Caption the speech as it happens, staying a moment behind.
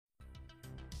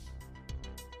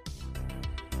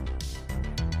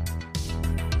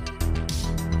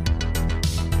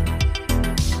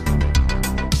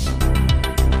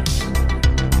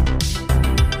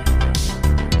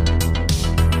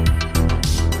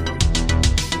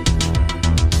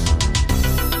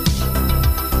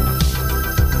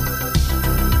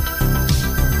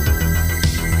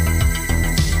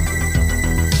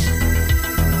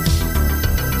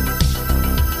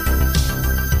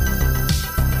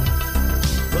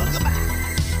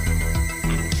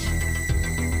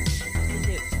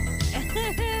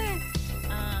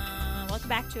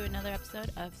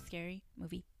episode of Scary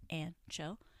Movie and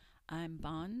Chill. I'm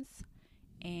Bonds,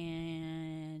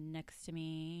 and next to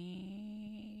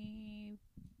me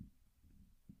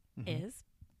is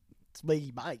It's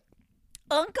me, Mike.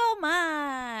 Uncle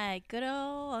Mike. Good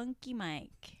old Unky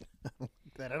Mike.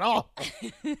 That at all.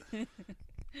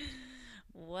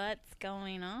 What's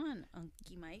going on,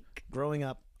 Unky Mike? Growing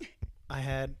up,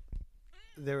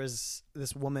 there was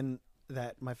this woman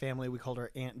that my family, we called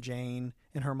her Aunt Jane,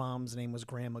 and her mom's name was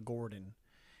Grandma Gordon.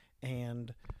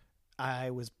 And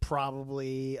I was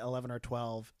probably 11 or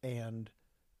 12, and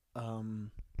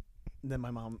then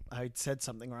my mom, I said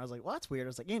something where I was like, well, that's weird. I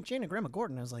was like, Aunt Jane and Grandma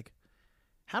Gordon. I was like,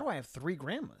 how do I have three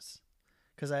grandmas?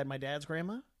 Because I had my dad's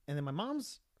grandma, and then my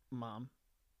mom's mom,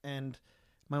 and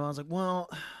my mom's like, well,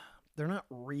 they're not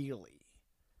really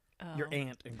your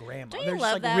aunt and grandma. Don't They're you just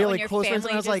love like that really when your close friends. family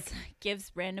And I was just like,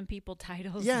 gives random people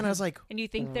titles? yeah, and I was like, and you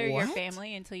think they're your what?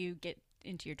 family until you get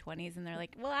into your 20s, and they're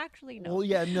like, well, actually, no. well,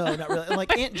 yeah, no, not really. And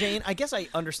like Aunt Jane, I guess I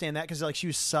understand that because like she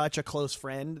was such a close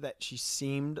friend that she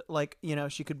seemed like, you know,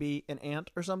 she could be an aunt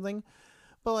or something.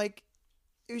 But like,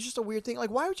 it was just a weird thing.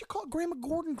 Like, why would you call Grandma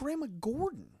Gordon Grandma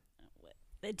Gordon? What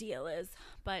the deal is,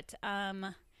 but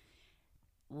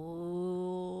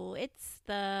ooh, it's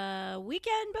the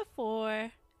weekend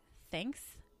before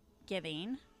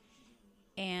Thanksgiving,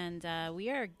 and we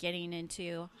are getting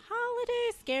into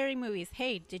holiday scary movies.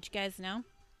 Hey, did you guys know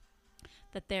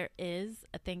that there is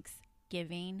a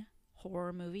Thanksgiving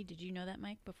horror movie? Did you know that,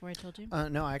 Mike, before I told you?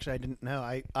 No, actually, I didn't know.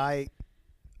 I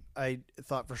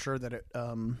thought for sure that it.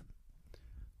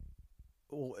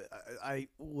 Well, I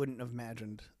wouldn't have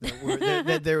imagined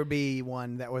that there would be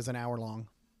one that was an hour long.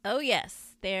 Oh,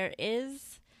 yes. There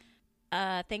is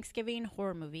a Thanksgiving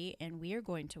horror movie, and we are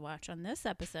going to watch on this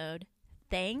episode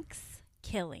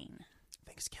Thanksgiving.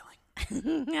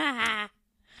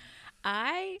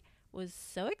 I was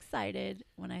so excited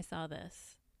when I saw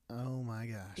this. Oh my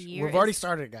gosh. Year We've already is-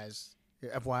 started, guys.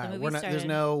 FYI. The We're movie not there's started.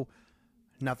 no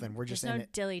nothing. We're There's just no in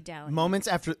it. dilly-dally. Moments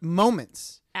after the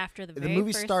The very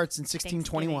movie first starts in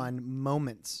 1621,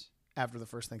 moments after the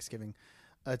first Thanksgiving.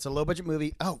 It's a low budget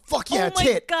movie. Oh, fuck yeah, Oh my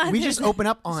tit. God. We just open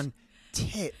up on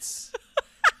tits.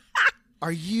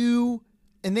 Are you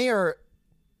and they are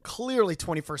clearly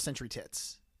 21st century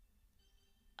tits.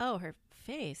 Oh, her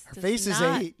face. Her does face is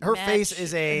not her face match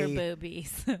is her a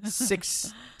boobies.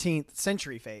 16th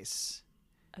century face.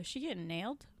 Oh, is she getting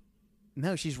nailed?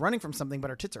 No, she's running from something, but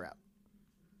her tits are out.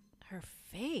 Her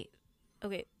face.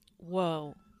 Okay.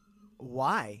 Whoa.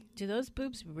 Why? Do those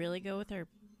boobs really go with her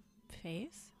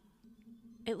face?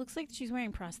 It looks like she's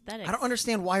wearing prosthetics. I don't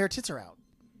understand why her tits are out.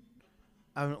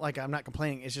 I'm not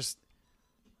complaining. It's just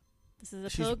This is a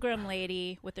She's- pilgrim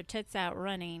lady with her tits out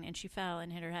running, and she fell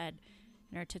and hit her head,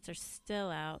 and her tits are still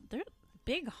out. They're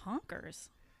big honkers.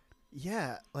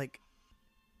 yeah, like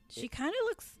She kind of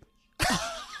looks.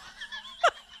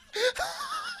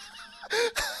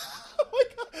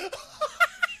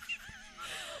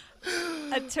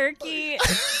 A turkey.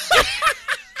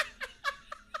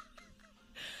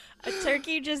 A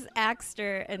turkey just axed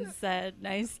her and said,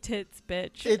 "Nice tits,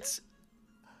 bitch." it's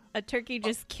A turkey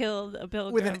just killed a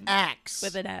pilgrim with an axe.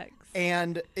 With an axe.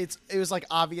 And it was like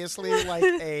obviously like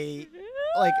a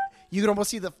like you can almost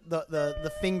see the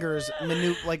fingers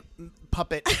like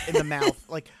puppet in the mouth.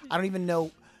 Like I don't even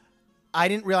know. I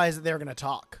didn't realize that they were gonna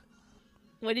talk.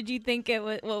 What did you think it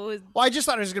was? What was Well, I just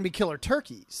thought it was gonna be killer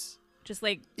turkeys. just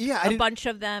like Yeah, I a didn't- bunch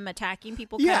of them attacking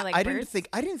people? Yeah, Kinda like I birds?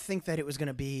 didn't think that it was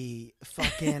gonna be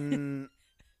fucking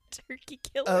Turkey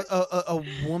killer. a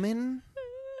woman.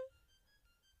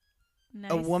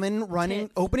 Nice A woman running,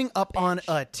 tits, opening up on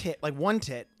bitch. a tit, like one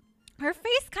tit. Her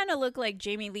face kind of looked like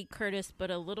Jamie Lee Curtis, but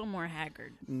a little more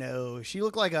haggard. No, she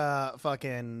looked like a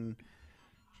fucking.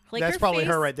 Like That's her probably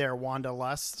her face- right there, Wanda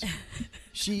Lust.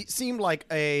 She seemed like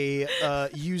a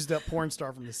used up porn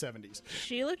star from the 70s.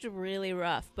 She looked really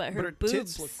rough, but her, her boobs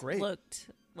tits looked great. looked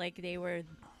like they were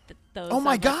those Oh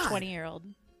my of God. a 20-year-old.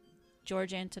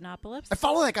 George Antonopoulos. I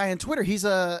follow that guy on Twitter. He's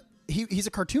a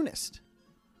cartoonist.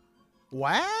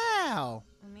 Wow.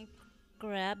 Let me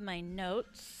grab my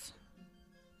notes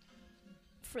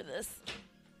for this.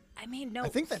 I made notes. I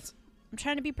think that's I'm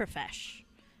trying to be profesh.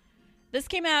 This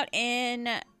came out in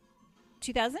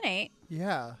 2008.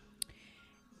 yeah.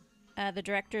 The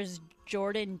director's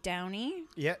Jordan Downey.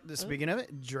 Yeah, speaking of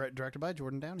it, directed by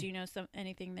Jordan Downey. Do you know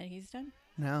anything that he's done?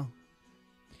 No.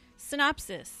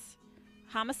 Synopsis: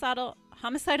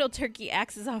 Homicidal turkey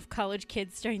axes off college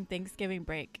kids during Thanksgiving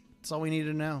break. That's all we need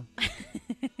to know.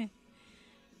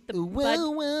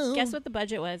 Guess what the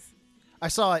budget was? I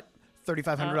saw it,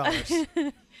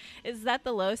 $3,500. Is that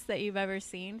the lowest that you've ever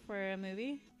seen for a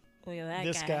movie? Look at that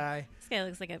This guy. This guy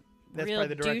looks like a That's real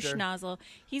probably the douche director. nozzle.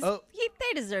 Oh.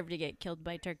 They deserve to get killed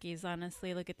by turkeys.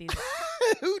 Honestly, look at these.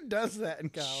 Who does that in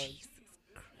college? Jesus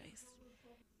Christ!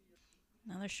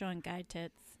 Now they're showing guy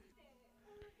tits.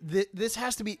 This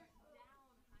has to be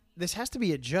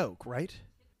a joke, right?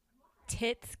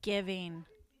 Tits giving.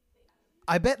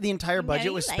 I bet the entire Yeah, budget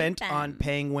you was like spent them. on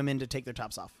paying women to take their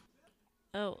tops off.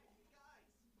 Oh,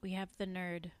 we have the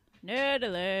nerd. Nerd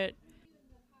alert!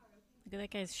 Look at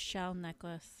that guy's shell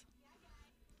necklace.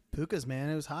 Pukas, man,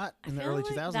 it was hot in the I feel early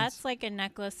like 2000s. that's like a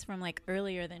necklace from like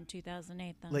earlier than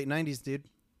 2008. Though. Late 90s, dude.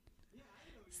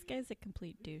 This guy's a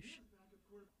complete douche.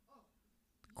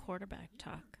 Quarterback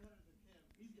talk.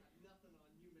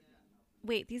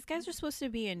 Wait, these guys are supposed to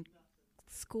be in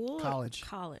school? or College.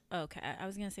 College. Okay, I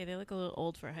was gonna say they look a little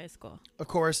old for high school. Of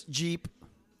course, Jeep.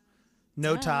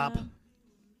 No top. Uh,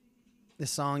 This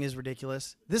song is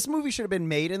ridiculous. This movie should have been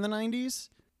made in the 90s,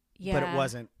 Yeah, but it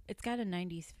wasn't. It's got a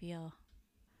 90s feel.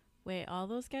 Wait, all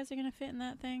those guys are gonna fit in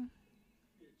that thing?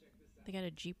 They got a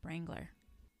Jeep Wrangler.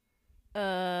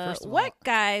 First of What all-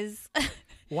 guys?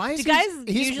 Why is Do guys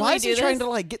usually why is he do trying this? to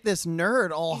like get this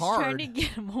nerd all He's hard? trying to get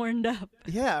him horned up.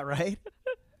 Yeah, right.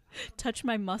 Touch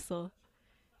my muscle.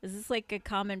 Is this like a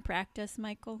common practice,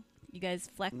 Michael? You guys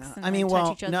flex No, and I mean, touch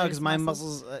well, each other's no, because my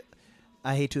muscles? muscles.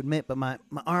 I hate to admit, but my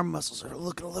arm muscles are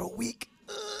looking a little weak.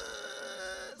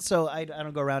 So I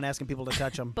don't go around asking people to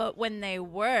touch them. But when they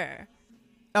were,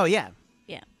 Oh yeah,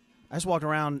 yeah. I just walked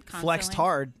around, flexed Constantly?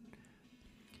 hard.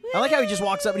 I like how he just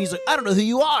walks up and he's like, "I don't know who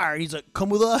you are." And he's like, "Come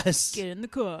with us." Get in the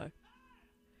car.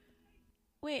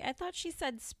 Wait, I thought she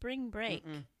said spring break.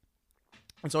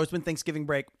 It's always been Thanksgiving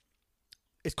break.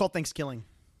 It's called Thanksgiving.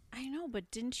 I know, but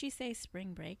didn't she say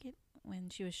spring break when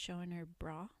she was showing her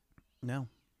bra? No.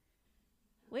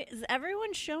 Wait, is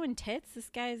everyone showing tits? This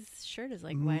guy's shirt is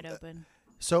like wide open.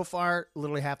 So far,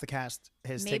 literally half the cast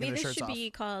has Maybe taken their this shirts should off. be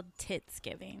called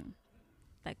Titsgiving.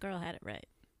 That girl had it right.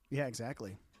 Yeah,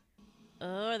 exactly.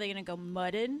 Oh, are they gonna go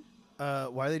mudded? Why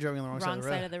are they driving on the wrong Wrong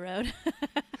side of the road.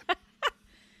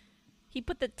 He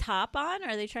put the top on. Or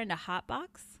are they trying to hotbox?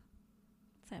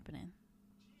 What's happening?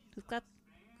 Who's got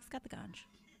the ganj?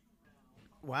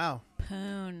 Wow.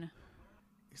 Poon.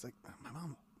 He's like, my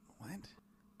mom. What?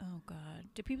 Oh God.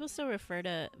 Do people still refer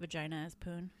to vagina as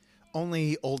poon?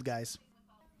 Only old guys.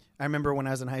 I remember when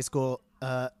I was in high school,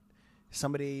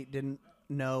 somebody didn't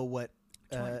know what,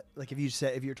 like if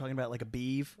you were talking about like a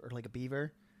beeve or like a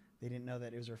beaver, they didn't know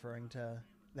that it was referring to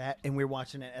that. And we were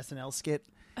watching an SNL skit,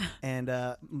 and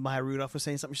Maya Rudolph was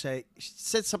saying something. She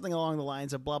said something along the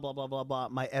lines of blah blah blah blah blah.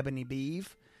 My ebony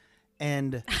beeve,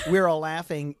 and we were all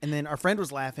laughing. And then our friend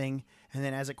was laughing, and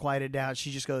then as it quieted down, she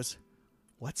just goes,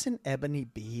 "What's an ebony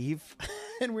beeve?"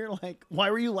 And we were like, "Why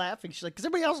were you laughing?" She's like, "Because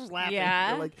everybody else was laughing."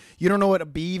 Yeah. We're like, "You don't know what a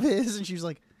beeve is?" And she was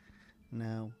like,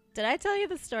 "No." Did I tell you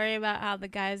the story about how the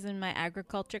guys in my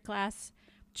agriculture class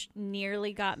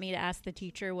nearly got me to ask the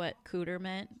teacher what cooter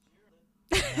meant?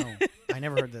 No, I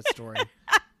never heard that story.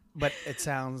 But it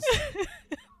sounds,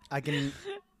 I can,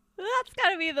 That's got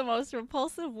to be the most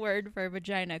repulsive word for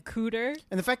vagina, cooter.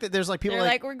 and the fact that there's like people They're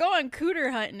like, like, we're going cooter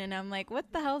hunting, and I'm like,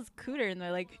 what the hell's cooter? And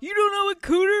they're like, you don't know what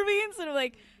cooter means? And I'm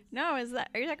like, no, are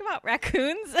you talking about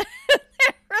raccoons? And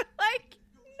they were like,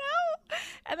 no.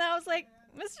 And then I was like,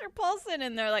 Mr. Paulson,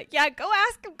 and they're like, yeah, go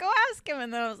ask him.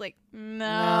 And then I was like,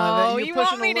 no, you're you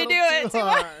pushing want me a to little do it too too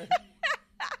much. hard.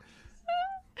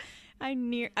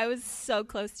 I was so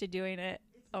close to doing it.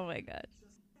 Oh my god.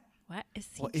 What is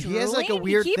he? Well, he has like a drooling?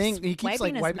 weird keeps thing. He keeps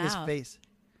like wiping his mouth. face.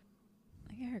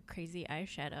 Look at her crazy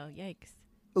eyeshadow. Yikes.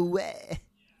 Ooh,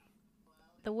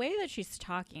 The way that she's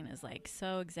talking is like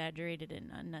so exaggerated and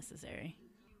unnecessary.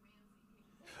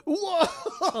 Whoa!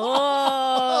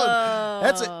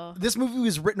 Oh, This movie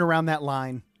was written around that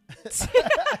line.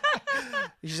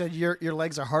 She said, "Your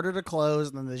legs are harder to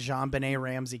close than the Jean-Benet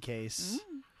Ramsey case,"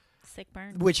 sick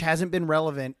burn. which hasn't been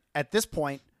relevant at this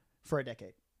point for a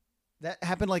decade. That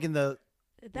happened like in the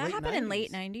That late happened in 90s.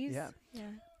 late 90s.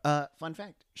 Yeah. Fun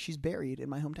fact: she's buried in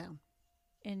my hometown.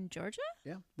 In Georgia.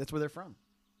 Yeah, that's where they're from.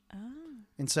 Oh.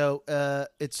 And so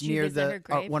it's Did you near visit her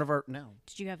grave? one of our no,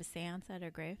 Did you have a séance at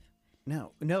her grave?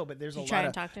 but there's Did a you try lot and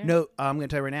of talk to her? no. I'm going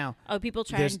to tell you right now. Oh, people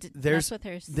try There's- and there's- mess with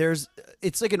her. There's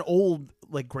it's like an old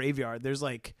like graveyard. There's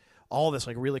like all this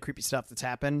like really creepy stuff that's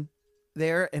happened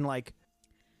there, and like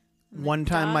The one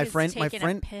time dog my is friend taking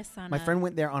a piss on my a friend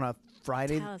went there on a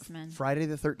Friday talisman. Friday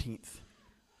the 13th.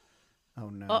 Oh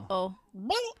no. Uh-oh.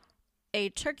 A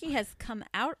turkey has come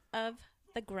out of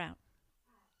the ground,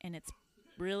 and it's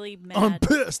really mad. I'm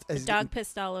pissed. The dog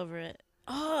pissed all over it.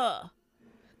 Oh,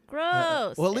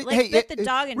 gross! Well, It, like, hey, bit the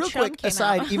dog and real chunk quick came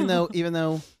aside, out. even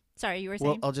though Sorry, you were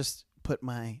well, saying. I'll just put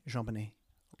my Jean-Benet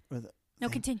with it. No,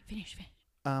 thing. continue. Finish.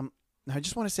 Um, Now, I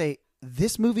just want to say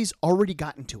this movie's already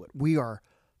gotten to it. We are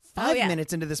 5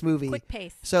 minutes into this movie. Quick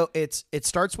pace. So it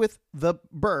starts with the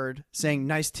bird saying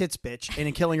 "nice tits, bitch" and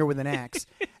then killing her with an axe,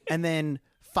 and then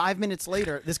 5 minutes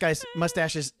later, this guy's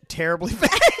mustache is terribly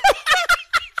fake.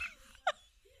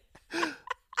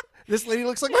 This lady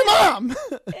looks like my mom. His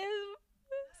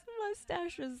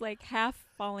mustache was like half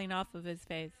falling off of his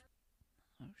face.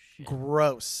 Oh shit!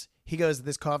 Gross. He goes,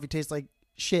 "This coffee tastes like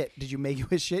shit. Did you make it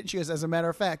with shit?" She goes, "As a matter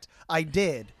of fact, I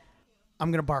did.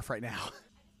 I'm gonna barf right now."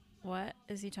 What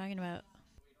is he talking about?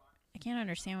 I can't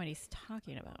understand what he's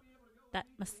talking about. That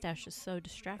mustache is so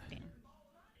distracting.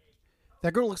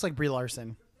 That girl looks like Brie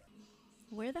Larson.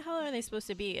 Where the hell are they supposed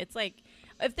to be? It's like,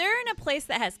 if they're in a place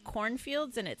that has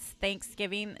cornfields and it's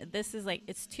Thanksgiving, this is like,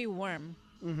 it's too warm.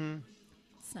 Mm-hmm.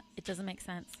 It doesn't make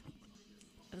sense.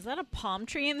 Is that a palm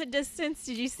tree in the distance?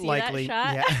 Did you see Likely,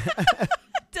 that shot? Yeah. It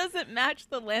doesn't match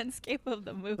the landscape of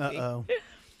the movie. Uh-oh.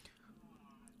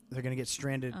 They're going to get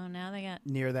stranded Oh, now they got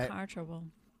near that. car trouble.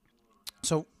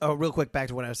 So, real quick, back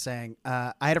to what I was saying.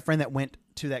 I had a friend that went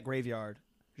to that graveyard,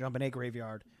 JonBenet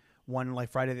graveyard, one like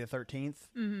Friday the 13th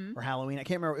or Halloween. I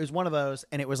can't remember. It was one of those,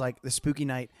 and it was like the spooky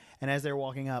night. And as they were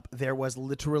walking up, there was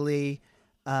literally,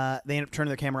 they ended up turning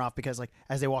their camera off because like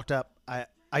as they walked up, I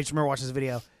just remember watching this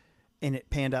video, and it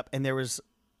panned up, and there was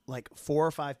like 4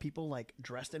 or 5 people like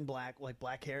dressed in black, like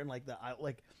black hair, and like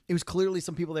it was clearly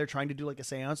some people there trying to do like a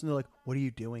seance, and they're like, "What are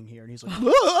you doing here?" And he's like,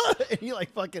 "Ah!" And he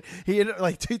like fucking he ended up,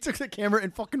 like he took the camera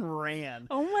and fucking ran.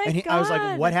 Oh my and God. I was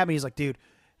like, "What happened?" He's like, "Dude,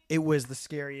 it was the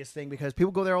scariest thing because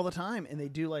people go there all the time and they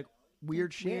do like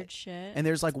weird shit. Weird shit. And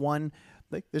there's like one,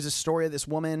 like there's a story of this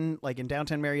woman like in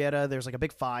downtown Marietta. There's like a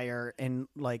big fire and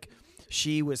like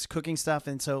she was cooking stuff,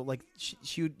 and so like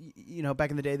she would, you know, back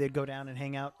in the day they'd go down and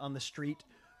hang out on the street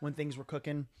when things were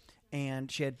cooking,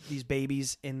 and she had these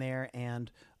babies in there, and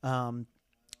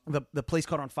the place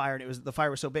caught on fire, and the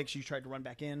fire was so big she tried to run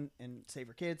back in and save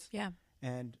her kids. Yeah.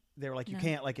 And they were like, "You No.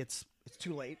 can't, like it's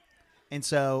too late." And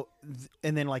so,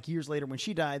 and then like years later when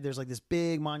she died, there's like this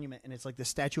big monument, and it's like the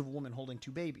statue of a woman holding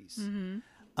 2 babies.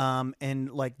 Mm-hmm.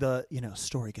 And like the, you know,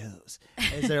 story goes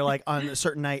is they're like on a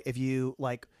certain night, if you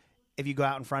go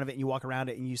out in front of it and you walk around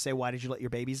it and you say, "Why did you let your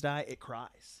babies die?" it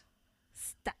cries.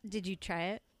 Did you try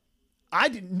it? I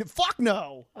didn't. Fuck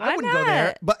no. Why I wouldn't go there.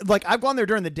 not? But like I've gone there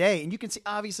during the day, and you can see.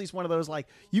 Obviously, it's one of those like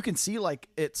you can see like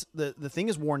it's the thing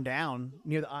is worn down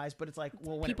near the eyes, but it's like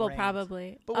well when People it rains,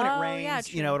 probably. But when Oh, it rains,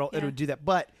 yeah, you know true. it'll Yeah. do that.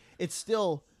 But it's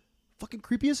still fucking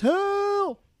creepy as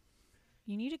hell,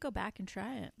 You need to go back and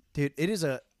try it. dude. It is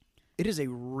a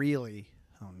really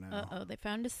oh no Uh-oh, they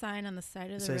found a sign on the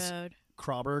side of the says- road.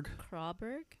 Crawberg.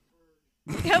 Crawberg?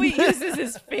 Look how he uses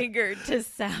his finger to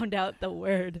sound out the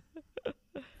word.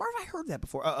 Where have I heard that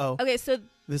before? Uh-oh. Okay, so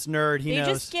This nerd, he they knows.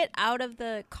 just get out of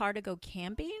the car to go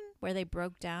camping where they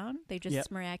broke down. They just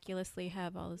Yep. miraculously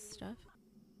have all this stuff.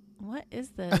 What is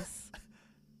this?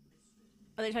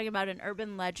 Are they talking about an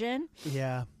urban legend?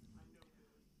 Yeah.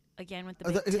 Again with the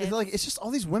Are big the- tits? like it's just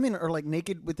all these women are like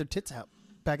naked with their tits out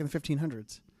back in the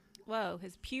 1500s. Whoa,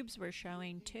 his pubes were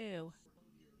showing too.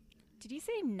 Did he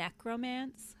say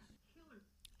necromance?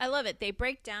 I love it. They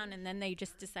break down and then they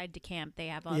just decide to camp. They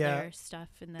have all Yeah. their stuff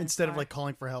in the Instead of car. like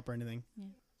calling for help or anything.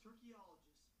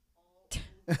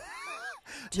 Yeah.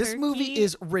 This movie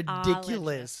is ridiculous.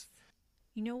 Turkeyologist.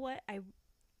 You know what? I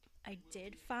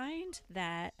did find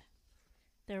that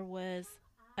there was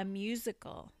a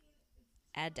musical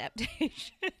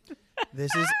adaptation.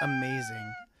 This is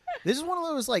amazing. This is one of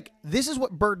those like this is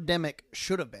what Birdemic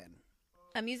should have been.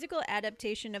 A musical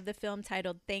adaptation of the film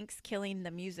titled Thanksgiving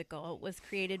the Musical was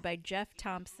created by Jeff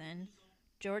Thompson,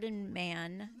 Jordan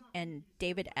Mann, and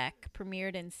David Eck,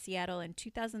 premiered in Seattle in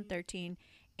 2013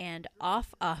 and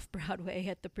off Broadway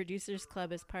at the Producers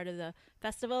Club as part of the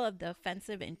Festival of the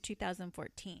Offensive in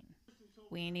 2014.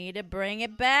 We need to bring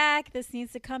it back. This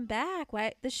needs to come back.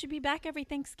 Why? This should be back every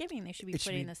Thanksgiving. They should be It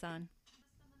should putting be- this on.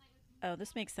 Oh,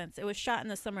 this makes sense. It was shot in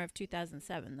the summer of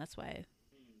 2007. That's why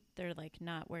they're like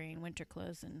not wearing winter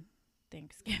clothes in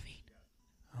Thanksgiving.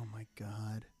 Oh my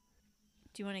god.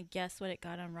 Do you want to guess what it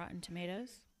got on Rotten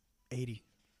Tomatoes? 80.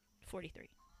 43.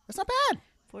 That's not bad.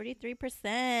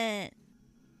 43%.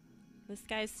 This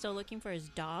guy's still looking for his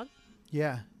dog.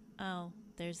 Yeah. Oh,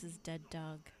 there's his dead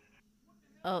dog.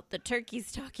 Oh, the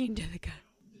turkey's talking to the guy.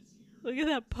 Look at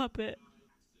that puppet.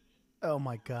 Oh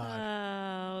my god.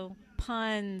 Oh,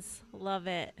 puns. Love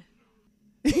it.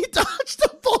 He dodged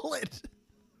a bullet.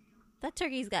 That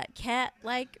turkey's got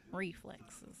cat-like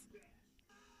reflexes.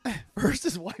 First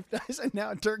his wife dies and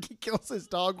now a turkey kills his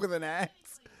dog with an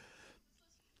axe.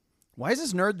 Why is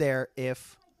this nerd there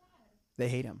if they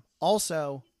hate him?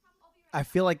 Also, I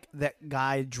feel like that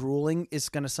guy drooling is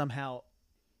gonna somehow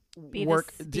Be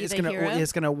work. be It's the hero?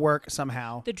 it's gonna work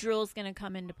somehow. The drool's gonna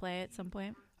come into play at some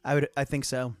point. I think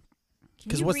so. Can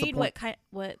 'Cause you what's the read point?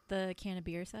 what the can of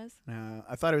beer says?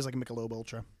 I thought it was like a Michelob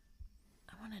Ultra.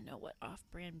 I want to know what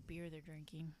off-brand beer they're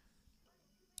drinking.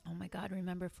 Oh my God!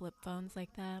 Remember flip phones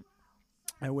like that?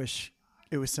 I wish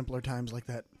it was simpler times like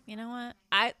that. You know what?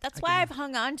 That's why I've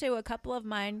hung on to a couple of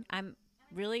mine. I'm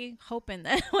really hoping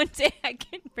that one day I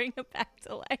can bring it back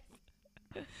to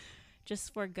life.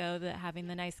 Just forego having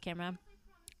the nice camera.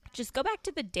 Just go back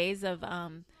to the days of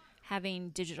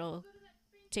having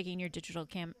taking your digital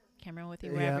camera with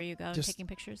you wherever you go and taking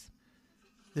pictures.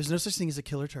 There's no such thing as a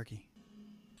killer turkey.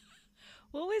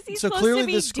 What was he So supposed clearly to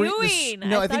be the screen- the s- doing?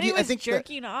 no, I I thought think he you- I was think that-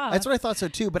 jerking off. That's what I thought so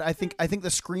too. But I think the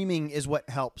screaming is what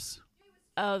helps.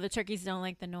 Oh, the turkeys don't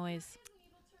like the noise.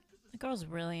 The girl's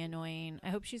really annoying.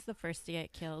 I hope she's the first to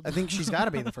get killed. I think she's got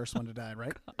to be the first one to die,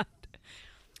 right?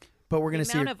 But we're gonna the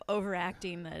see. amount Her, of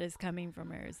overacting that is coming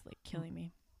from her is like killing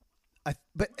me.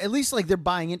 but at least like they're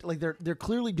buying into, like they're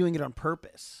clearly doing it on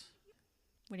purpose.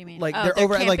 What do you mean? Like oh, they're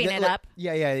over like, camping they're- it like up.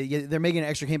 yeah. They're making an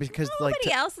extra camping because like.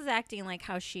 Nobody else is acting like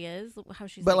how she is. How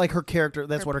she's. But like her character,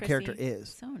 that's her what her prissy. character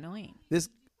is. So annoying. This,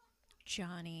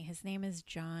 Johnny. His name is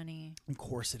Johnny. of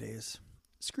course, it is.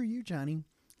 Screw you, Johnny. And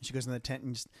she goes in the tent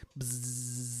and just.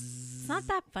 It's not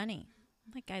that funny.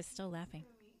 That guy's still laughing.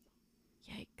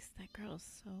 Yikes! That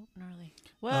girl's so gnarly.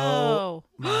 Whoa! Oh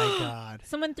my God!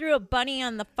 Someone threw a bunny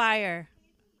on the fire.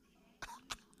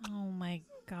 Oh my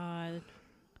God!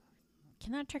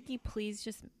 Can that turkey please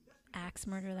just axe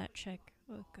murder that chick?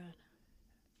 Oh God!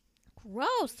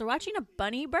 Gross! They're watching a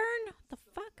bunny burn. What the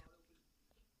fuck?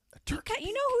 A turkey.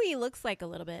 You know who he looks like a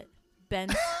little bit? Ben.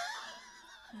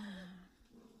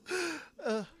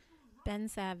 Ben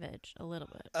Savage, a little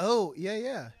bit. Oh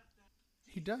yeah.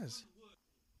 He does.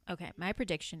 Okay, my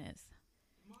prediction is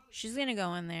she's gonna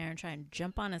go in there and try and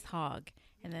jump on his hog,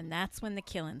 and then that's when the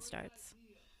killing starts.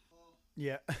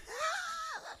 Yeah.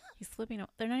 He's flipping.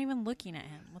 They're not even looking at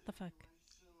him. What the fuck?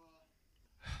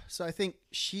 So I think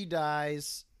she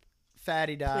dies,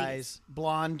 Fatty dies,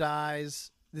 Blonde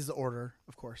dies. This is the order,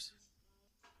 of course.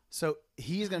 So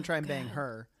he's gonna try and bang God.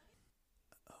 her.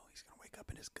 Oh, he's gonna wake up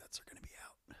and his guts are gonna be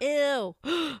out.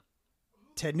 Ew.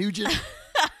 Ted Nugent.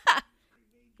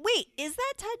 Wait, is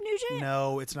that Ted Nugent?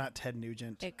 No, it's not Ted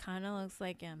Nugent. It kind of looks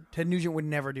like him. Ted Nugent would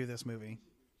never do this movie.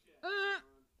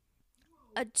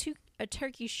 A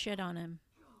turkey shit on him.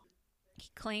 He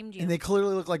claimed you. And they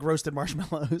clearly look like roasted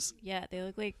marshmallows. Yeah, they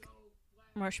look like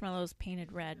marshmallows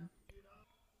painted red.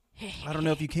 I don't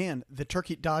know if you can. The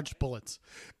turkey dodged bullets.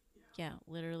 Yeah,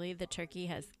 literally, the turkey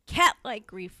has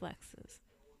cat-like reflexes.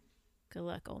 Good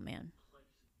luck, old man.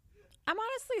 I'm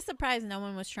honestly surprised no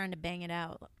one was trying to bang it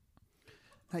out.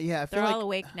 Yeah, I feel They're all like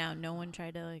awake now. No one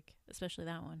tried to, especially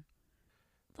that one.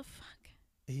 What the fuck?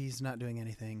 he's not doing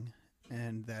anything,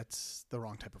 and that's the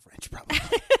wrong type of wrench, probably.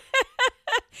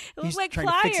 It looked like trying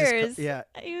to fix his pliers. yeah,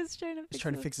 He was trying to fix, he's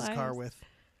trying to fix his car pliers. with.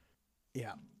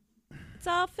 Yeah, It's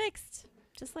all fixed.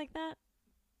 Just like that.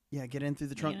 yeah. Get in through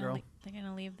the trunk, girl. They're going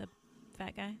to leave the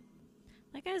fat guy.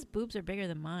 That guy's boobs are bigger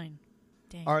than mine.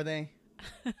 Dang. Are they?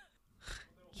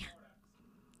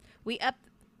 We upped.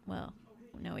 Well,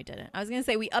 no, we didn't. I was going to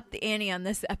say we upped the ante on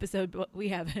this episode, but we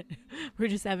haven't. We're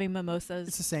just having mimosas.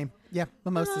 It's the same. Yeah,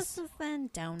 mimosas. Mimosas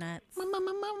and donuts.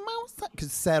 Mimosa. Because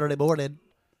it's Saturday morning.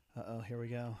 Uh-oh, here we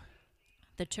go.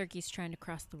 The turkey's trying to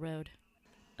cross the road.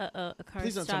 Uh-oh, a car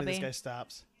Please don't tell me stopping. this guy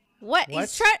stops. What? What?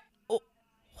 He's trying. Oh,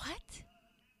 what?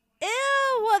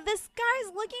 Ew! This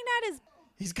guy's looking at his.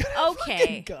 He's got a Okay.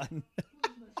 fucking gun.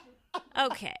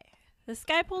 Okay. This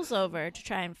guy pulls over to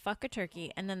try and fuck a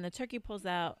turkey, and then the turkey pulls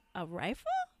out a rifle?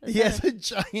 Is He that has a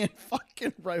giant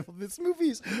fucking rifle. This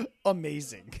movie's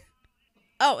amazing.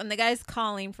 Oh, and the guy's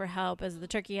calling for help as the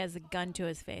turkey has a gun to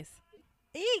his face.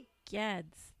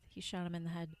 Egads. He shot him in the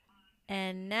head.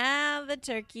 And now the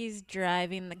turkey's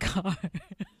driving the car.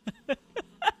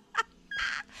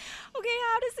 Okay,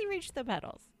 how does he reach the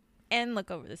pedals? And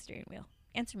look over the steering wheel.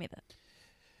 Answer me that.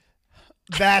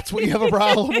 That's what you have a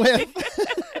problem with.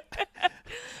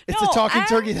 It's No, a talking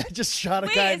turkey that just shot a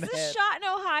Wait, guy is in the this head. shot in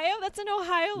Ohio? That's an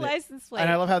Ohio license plate. And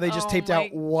I love how they just taped my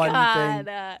out one God.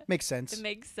 thing. Makes sense. It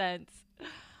makes sense.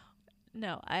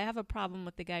 No, I have a problem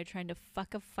with the guy trying to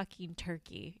fuck a fucking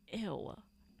turkey. Ew.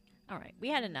 All right, we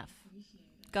had enough.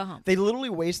 Go home. They literally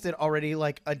wasted already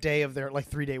like a day of their like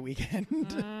 3-day weekend.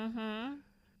 Mm-hmm.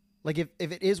 Like if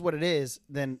it is what it is,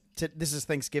 then this is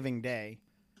Thanksgiving Day.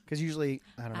 Because usually,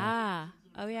 I don't know. Ah.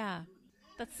 Oh, yeah.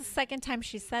 That's the second time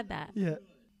she said that. Yeah.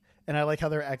 And I like how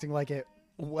they're acting like it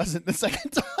wasn't the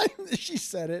second time that she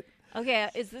said it. Okay,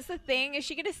 is this a thing? Is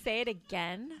she going to say it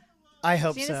again? I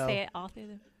hope Is he gonna so. say it all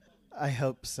through I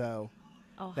hope so.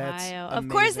 That's Ohio. Of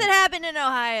course, it amazing. happened in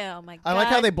Ohio. My I like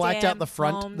how they blacked out goddamn the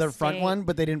front home state. one,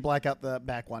 but they didn't black out the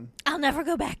back one. I'll never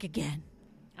go back again.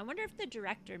 I wonder if the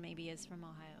director maybe is from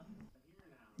Ohio.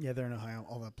 Yeah, they're in Ohio.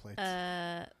 All that plates.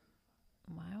 Why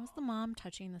was the mom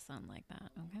touching the son like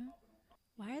that? Okay.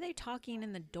 Why are they talking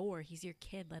in the door? He's your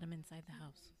kid. Let him inside the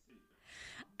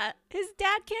house. His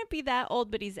dad can't be that old,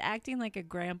 but he's acting like a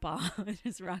grandpa in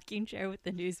his rocking chair with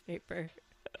the newspaper.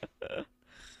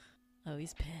 Oh,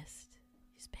 he's pissed.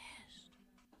 He's pissed.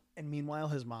 And meanwhile,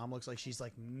 his mom looks like she's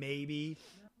like maybe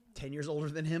 10 years older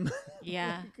than him.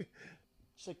 Yeah.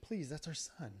 She's like, please, that's our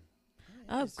son.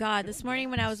 Oh, God. This morning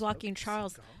when I was walking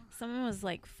Charles, someone was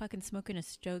like fucking smoking a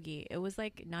stogie. It was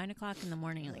like 9 o'clock in the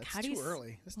morning. Like, That's how do you too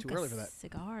early. That's too smoke early a for that.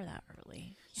 cigar that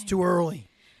early? It's too early.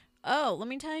 Oh, let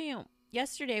me tell you.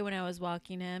 Yesterday when I was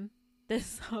walking him,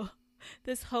 this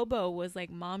hobo was like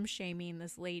mom shaming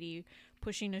this lady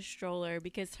pushing a stroller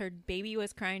because her baby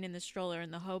was crying in the stroller,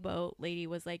 and the hobo lady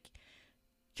was like,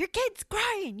 "Your kid's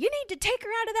crying. You need to take her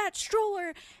out of that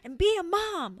stroller and be a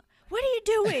mom. What are you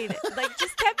doing?" Like,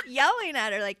 just kept yelling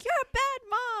at her like, "You're a bad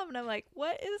mom." And I'm like,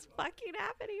 what is fucking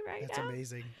happening right That's now?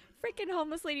 amazing. Freaking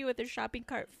homeless lady with her shopping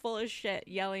cart full of shit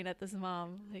yelling at this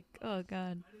mom. Like, oh,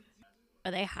 God.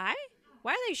 Are they high?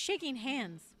 Why are they shaking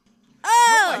hands?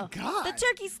 Oh my God. The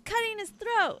turkey's cutting his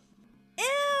throat.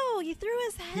 Ew, he threw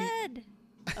his head.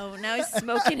 Oh, now he's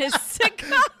smoking his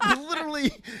cigar.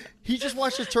 Literally, he just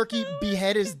watched a turkey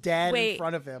behead his dad in Wait.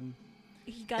 front of him.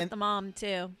 He got the mom,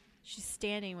 too. She's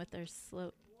standing with her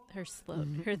throat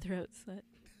slit.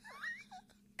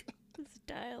 This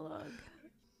dialogue.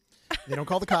 They don't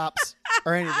call the cops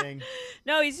or anything.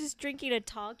 No, he's just drinking a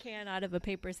tall can out of a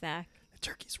paper sack. The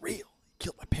turkey's real. He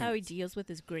killed my How he parents. deals with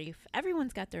his grief.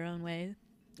 Everyone's got their own way.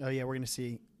 Oh, yeah, we're going to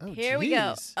see. Oh, Here we go.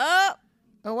 jeez. Oh,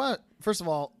 Oh, what? First of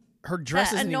all, her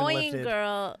dress that isn't even annoying lifted.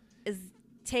 girl is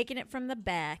taking it from the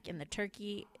back, and the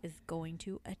turkey is going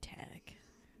to attack.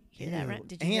 Hear that Ew. right?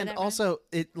 Did you hear And that also,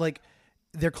 it like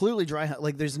they're clearly dry.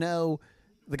 Like, there's no,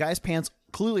 the guy's pants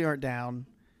clearly aren't down.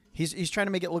 He's trying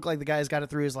to make it look like the guy's got it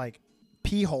through his like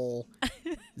pee hole,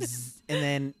 and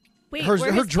then Wait, her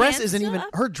were his dress pants isn't still even up?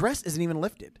 her dress isn't even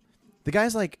lifted. The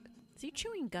guy's like, Is he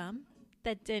chewing gum?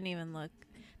 That didn't even look.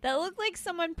 That looked like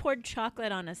someone poured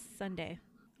chocolate on a sundae.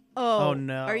 Oh,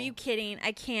 no. Are you kidding?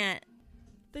 I can't.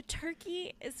 The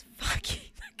turkey is fucking.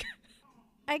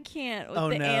 I can't with Oh,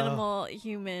 the no. animal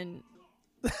human.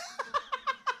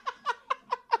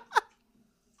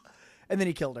 and then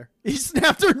he killed her. He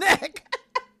snapped her neck.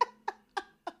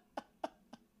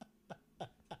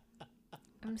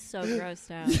 I'm so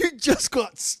grossed out. You just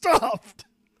got stuffed.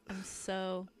 I'm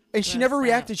so. And she never grossed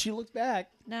reacted. out. She looked back.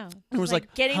 No. It was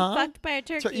like, getting huh? fucked by a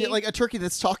turkey. Yeah, like a turkey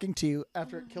that's talking to you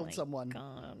after it Oh killed my someone.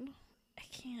 God. I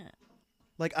can't.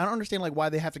 Like, I don't understand like why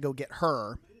they have to go get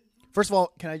her. First of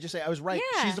all, can I just say I was right?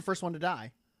 Yeah. She's the first one to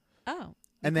die, Oh.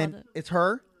 and you then called it. it's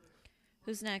her,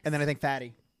 Who's next? and then I think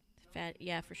Fatty.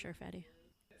 Yeah, for sure, fatty.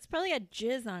 It's probably a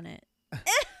jizz on it.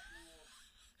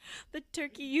 The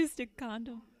turkey used a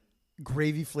condom.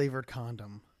 Gravy flavored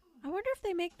condom. I wonder if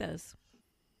they make those.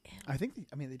 I think. They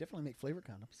definitely make flavored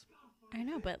condoms. I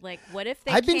know, but like, what if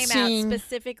they I've been came seeing- out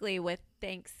specifically with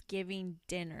Thanksgiving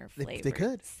dinner They flavored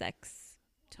could. sex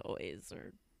toys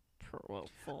or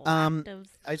full Um, actives?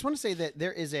 I just want to say that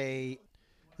there's a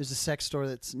sex store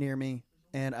that's near me,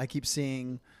 and I keep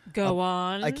seeing Go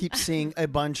on. I keep seeing a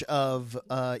bunch of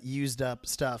used up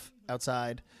stuff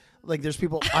outside. Like, there's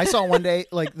people I saw one day.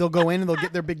 Like, they'll go in and they'll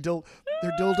get their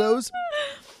their dildos,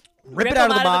 rip it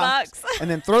out of the box, and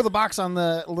then throw the box on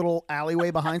the little alleyway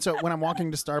behind. So when I'm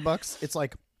walking to Starbucks, it's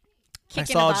like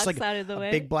Kicking I saw the just box like out of the a way.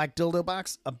 big black dildo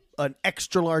box, an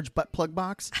extra large butt plug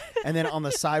box, and then on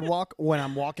the sidewalk when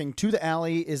I'm walking to the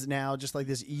alley is now just like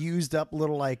this used up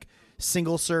little like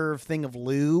single serve thing of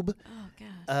lube. Oh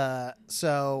god.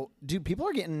 So dude, people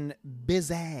are getting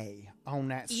busy on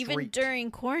that street. Even during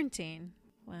quarantine.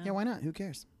 Wow. Yeah, why not? Who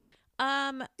cares?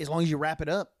 Um. As long as you wrap it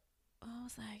up. What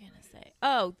was I gonna say?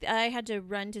 Oh, I had to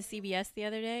run to CVS the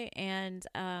other day, and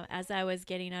as I was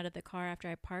getting out of the car after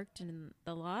I parked in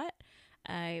the lot,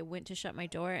 I went to shut my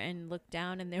door and looked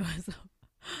down, and there was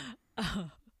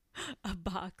a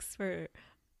box for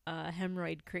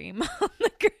hemorrhoid cream on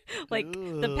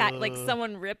the pack. Like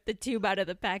someone ripped the tube out of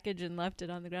the package and left it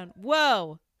on the ground.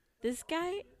 Whoa! This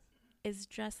guy is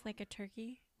dressed like a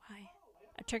turkey. Why?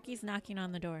 A turkey's knocking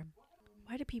on the door.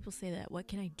 Why do people say that? What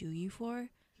can I do you for?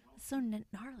 That's so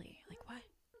gnarly. Like, what?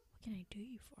 What can I do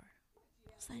you for?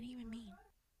 What does that even mean?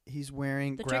 He's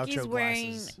wearing The Groucho turkey's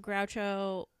wearing glasses.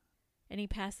 Groucho, and he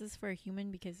passes for a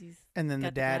human because he's And then the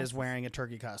got the dad is glasses. wearing a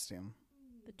turkey costume.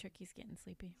 The turkey's getting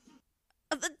sleepy.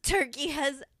 The turkey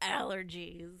has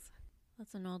allergies.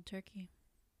 That's an old turkey.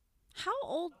 How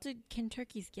old can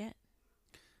turkeys get?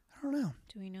 I don't know.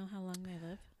 Do we know how long they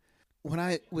live? When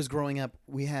I was growing up,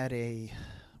 we had a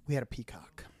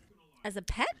peacock. As a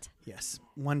pet? Yes.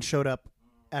 One showed up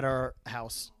at our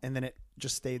house, and then it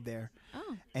just stayed there.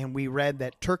 Oh. And we read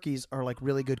that turkeys are like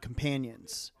really good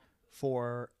companions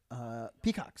for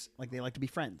peacocks. Like they like to be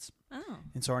friends. Oh.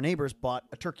 And so our neighbors bought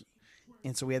a turkey.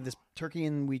 And so we had this turkey,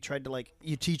 and we tried to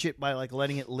you teach it by like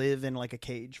letting it live in like a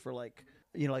cage for like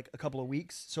a couple of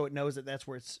weeks, so it knows that that's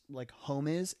where its like home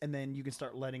is, and then you can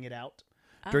start letting it out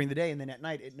during the day, and then at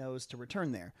night it knows to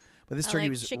return there. But this turkey like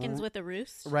was chickens with a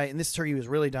roost, right? And this turkey was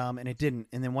really dumb, and it didn't.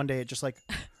 And then one day it just like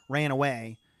ran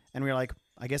away, and we were like,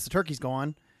 I guess the turkey's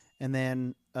gone. And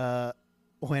then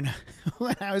when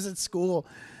I was at school,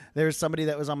 there was somebody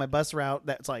that was on my bus route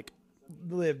that's like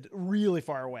lived really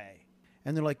far away,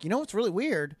 and they're like, what's really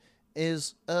weird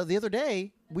is the other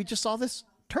day we just saw this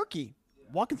turkey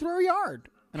walking through our yard.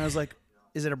 And I was like,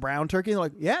 is it a brown turkey? And they're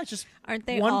like, yeah, it's just aren't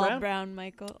they one all brown,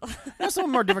 Michael? Some of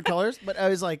them are different colors, but I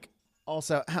was like,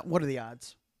 also, what are the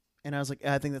odds? And I was like,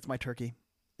 I think that's my turkey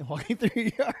walking through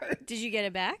your yard. Did you get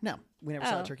it back? No, we never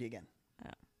saw a turkey again.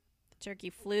 The turkey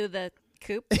flew the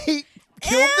coop. He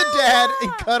killed the dad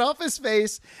and cut off his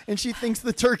face, and she thinks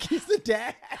the turkey's the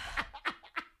dad.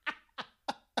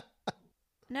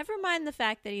 Never mind the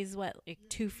fact that he's like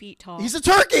 2 feet tall. He's a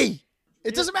turkey.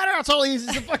 It doesn't matter how tall he is.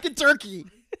 He's a fucking turkey.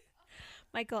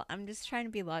 Michael, I'm just trying to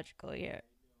be logical here.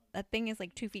 That thing is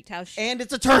like 2 feet tall. And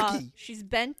it's a turkey. She's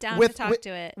bent down to talk to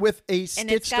it. With a and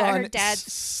it's got stitched-on, her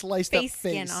dad's sliced face up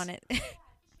skin face on it.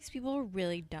 These people are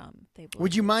really dumb.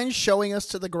 Would you mind showing us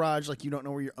to the garage like you don't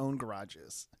know where your own garage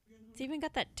is? It's even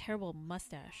got that terrible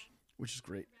mustache. Which is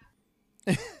great.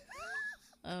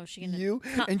 Oh, she gonna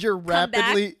and you're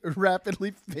rapidly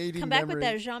fading. Come back memory. with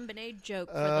that Jean Benet joke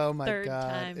for the third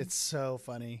time. It's so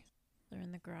funny. They're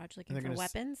in the garage looking for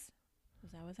weapons.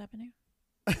 Is that what's happening?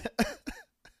 The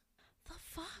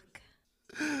fuck?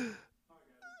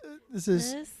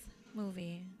 This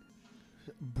movie.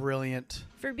 Brilliant.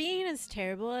 For being as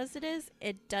terrible as it is,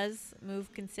 it does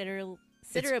move considerably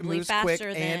moves faster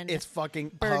quick, than and it's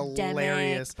fucking Birdemic,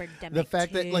 hilarious. Birdemic the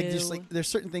fact 2. that like just like there's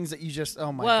certain things that you just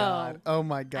oh my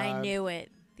god. I knew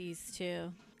it. These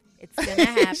two. It's gonna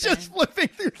happen. He's just flipping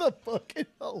through the book in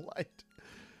the light.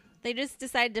 They just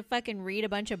decided to fucking read a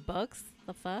bunch of books.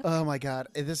 The fuck? Oh my god.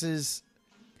 This is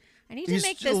I need to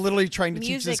make this literally trying to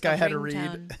teach this guy how to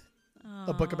read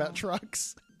a book about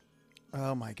trucks.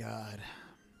 Oh my god.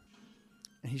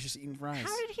 And he's just eating fries.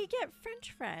 How did he get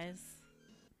French fries?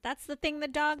 That's the thing the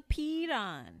dog peed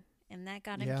on, and that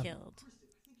got him killed.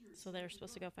 So they're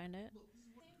supposed to go find it.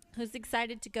 Who's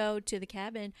excited to go to the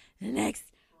cabin next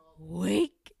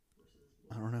week?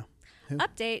 I don't know. Who?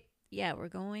 Update. Yeah, we're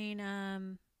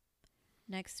going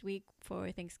next week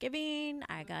for Thanksgiving.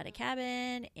 I got a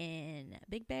cabin in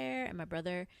Big Bear, and my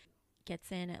brother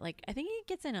gets in at I think he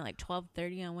gets in at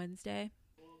 12:30 on Wednesday.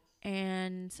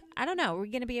 And I don't know. We're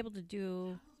going to be able to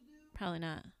do, probably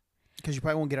not. Because you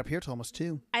probably won't get up here till almost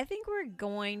 2. I think we're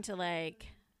going to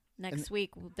next week.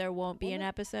 There won't be an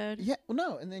episode. Yeah, well,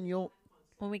 no, and then you'll.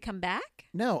 When we come back?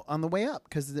 No, on the way up,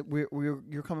 because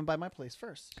you're coming by my place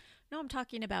first. No, I'm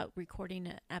talking about recording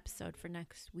an episode for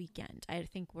next weekend. I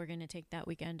think we're going to take that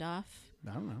weekend off.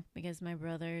 I don't know. Because my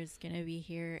brother's going to be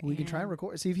here. We can try and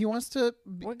record. See if he wants to.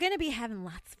 We're going to be having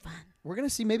lots of fun. We're going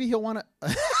to see. Maybe he'll want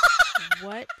to.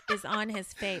 What is on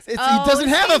his face? He doesn't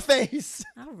have a face.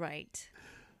 All right.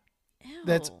 Ew.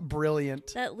 That's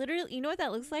brilliant. That literally, you know what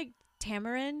that looks like?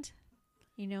 Tamarind.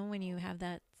 You know when you have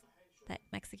that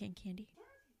Mexican candy?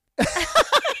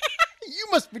 You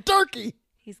must be turkey.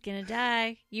 He's going to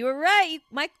die. You were right.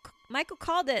 Michael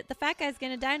called it. The fat guy's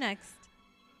going to die next.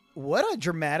 What a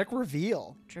dramatic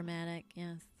reveal. Dramatic,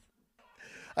 yes.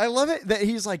 I love it that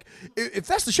he's like, if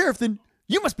that's the sheriff, then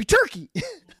you must be turkey.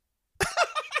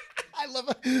 I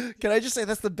love it. Can I just say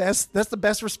that's the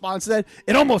best response to that?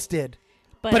 It almost did.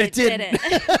 But it didn't.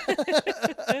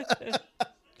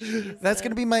 That's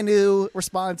going to be my new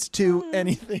response to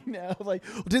anything now. Well,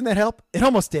 didn't that help? It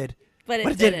almost did. But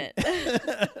it didn't.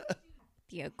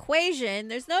 The equation.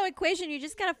 There's no equation. You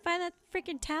just got to find that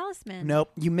freaking talisman.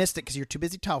 Nope. You missed it because you're too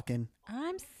busy talking.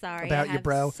 I'm sorry. About your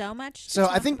bro. So much. So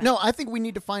I think we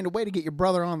need to find a way to get your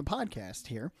brother on the podcast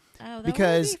here. Oh,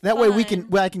 because that way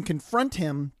I can confront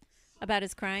him about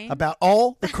his crying. About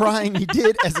all the crying he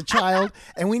did as a child,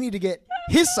 and we need to get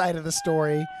his side of the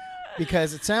story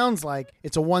because it sounds like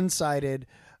it's a one-sided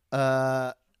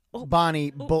bully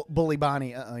Bonnie.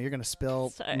 You're gonna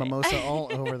spill mimosa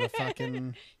all over the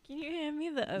fucking. Can you hand me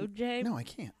the OJ? No, I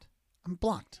can't. I'm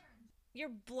blocked. You're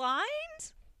blind?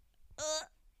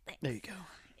 There you go.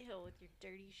 Ew, with your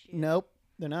dirty shoes. Nope,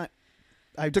 they're not.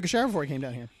 I took a shower before I came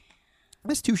down here.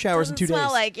 That's 2 showers in 2 Doesn't days.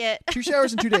 smell like it. 2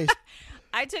 showers in 2 days.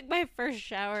 I took my first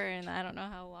shower in I don't know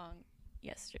how long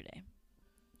yesterday.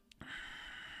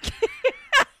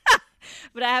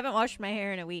 But I haven't washed my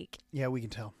hair in a week. Yeah, we can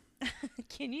tell.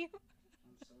 Can you?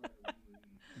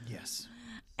 Yes.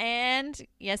 And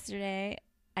yesterday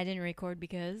I didn't record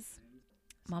because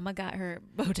Mama got her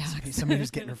Botox.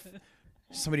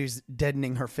 Somebody was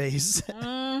deadening her face.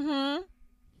 Mm-hmm.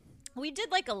 We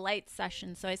did like a light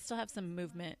session, so I still have some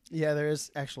movement Yeah, there is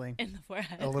actually in the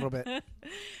forehead. a little bit.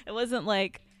 It wasn't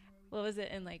like, what was it,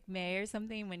 in like May or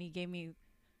something when he gave me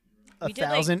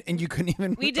 1,000 and you couldn't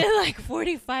even. we did like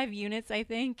 45 units, I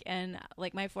think, and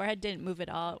like my forehead didn't move at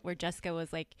all, where Jessica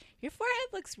was like, your forehead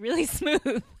looks really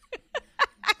smooth.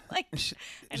 Like,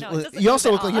 I know, it doesn't You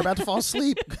also move look at like you're all. about to fall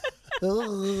asleep.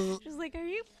 She's like, are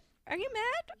you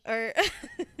mad? Or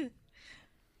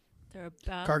they're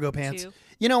about Cargo pants. to.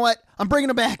 You know what? I'm bringing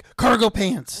them back. Cargo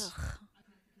pants. Ugh.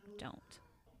 Don't.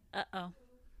 Uh-oh.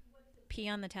 Pee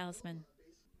on the talisman.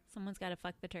 Someone's got to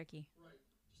fuck the turkey.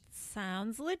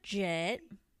 Sounds legit.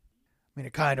 I mean,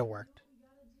 it kind of worked,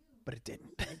 but it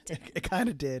didn't. It didn't. It kind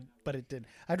of did, but it didn't.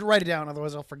 I had to write it down,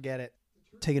 otherwise I'll forget it.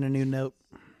 Taking a new note.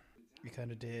 It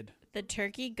kind of did. The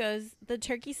turkey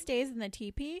stays in the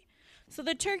teepee. So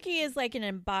the turkey is like an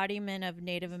embodiment of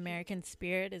Native American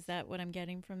spirit. Is that what I'm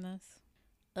getting from this?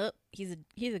 Oh, he's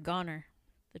a goner.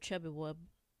 The chubby wub.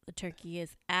 The turkey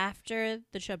is after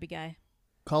the chubby guy.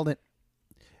 Called it.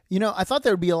 You know, I thought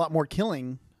there would be a lot more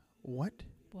killing. What?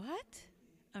 What?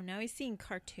 Oh, now he's seeing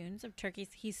cartoons of turkeys.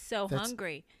 He's so That's-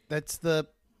 hungry. That's the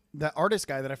artist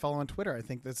guy that I follow on Twitter. I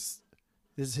think this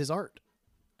is his art.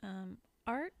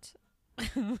 Art?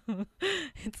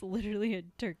 It's literally a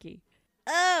turkey.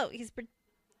 Oh,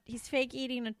 he's fake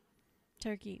eating a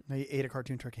turkey. He ate a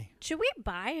cartoon turkey. Should we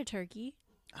buy a turkey?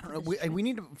 I don't know. We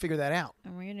need to figure that out.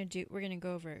 And we're gonna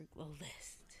go over a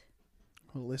list.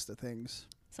 A list of things.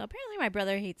 So apparently my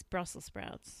brother hates Brussels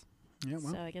sprouts. Yeah,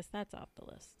 well. So I guess that's off the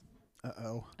list.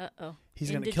 Uh-oh. Uh-oh. He's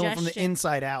going to kill him from the Indigestion.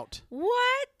 inside out.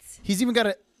 What? He's even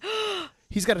got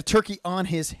he's got a turkey on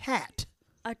his hat.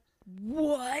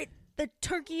 What? The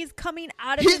turkey is coming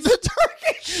out of The his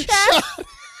turkey chest.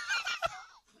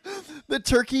 The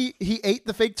turkey, he ate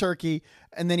the fake turkey,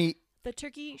 and then The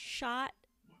turkey shot.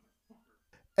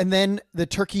 the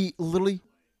turkey literally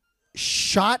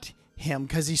shot him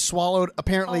because he swallowed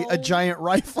apparently a Oh giant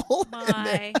rifle.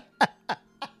 My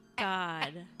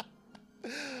God.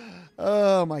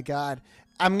 Oh my God.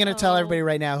 I'm going to tell everybody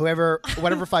right now, whatever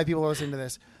 5 people are listening to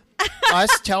this,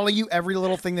 us telling you every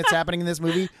little thing that's happening in this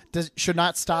movie should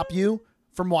not stop you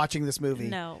from watching this movie.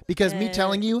 No. Because me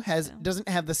telling you doesn't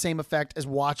have the same effect as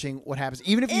watching what happens.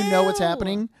 Even if you know what's Ew.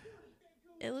 happening.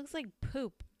 It looks like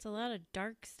poop. It's a lot of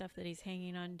dark stuff that he's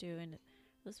hanging on to. And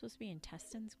this supposed to be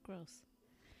intestines? Gross.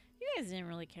 You guys didn't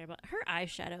really care about her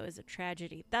eyeshadow is a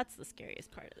tragedy. That's the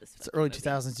scariest part of this. It's early movie.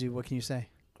 2000s, dude. What can you say?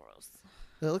 Gross.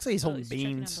 It looks like he's holding he's choking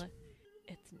on beans. blood.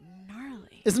 It's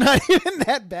gnarly. It's not even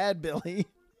that bad, Billy.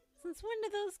 Since when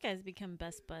did those guys become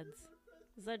best buds?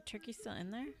 Is that turkey still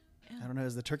in there? Ew. I don't know.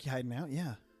 Is the turkey hiding out?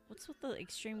 Yeah. What's with the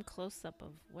extreme close-up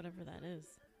of whatever that is?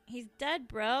 He's dead,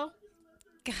 bro.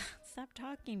 God, stop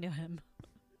talking to him.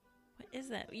 What is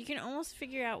that? You can almost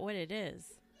figure out what it is.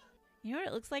 You know what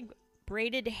it looks like?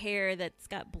 Braided hair that's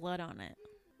got blood on it.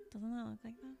 Doesn't that look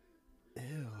like that?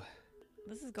 Ew.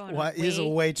 This is going What? on This is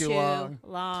way too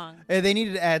long. Hey, they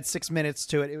needed to add 6 minutes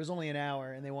to it. It was only an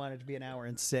hour, and they wanted it to be an hour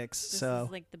and 6. This So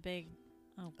is like the big...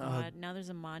 Oh, God. Now there's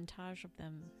a montage of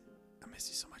them. I miss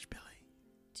you so much, Billy.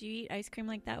 Do you eat ice cream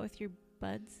like that with your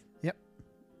buds?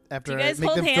 After Do you guys I make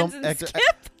hold them hands film, and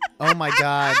skip? oh my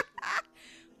God!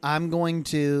 I'm going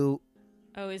to.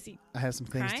 Oh, is he... I have some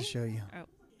things to Crying? show you.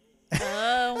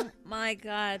 Oh, my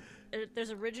God. There's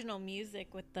original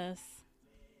music with this.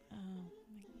 Oh,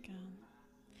 my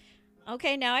God.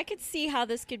 Okay, now I could see how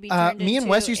this could be turned Me and into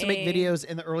Wes used to make a- videos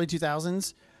in the early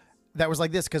 2000s that was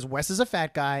like this because Wes is a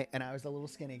fat guy and I was the little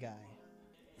skinny guy.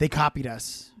 They copied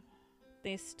us.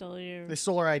 They stole your... They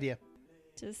stole our idea.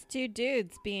 Just two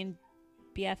dudes being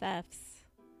BFFs.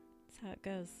 That's how it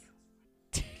goes.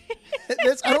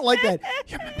 I don't like that.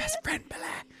 You're my best friend, Billy.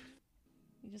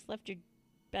 You just left your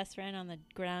best friend on the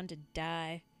ground to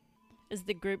die. Is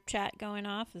the group chat going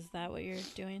off? Is that what you're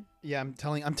doing? Yeah, I'm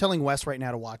telling Wes right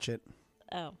now to watch it.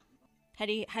 Oh.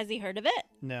 Has he heard of it?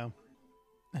 No.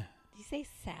 Did you say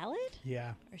salad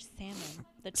Yeah. or salmon?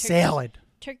 The turkey, Salad.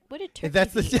 What did turkey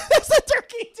That's the be? that's the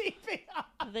turkey teepee.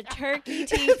 The turkey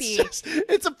teepee.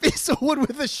 It's a piece of wood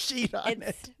with a sheet on it.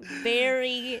 It's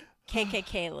very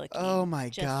KKK looking. Oh my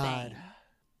just God. saying.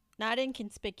 Not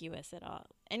inconspicuous at all.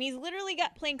 And he's literally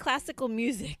got playing classical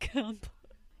music.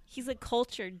 He's a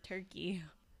cultured turkey.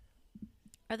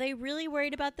 Are they really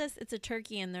worried about this? It's a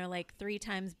turkey and they're like 3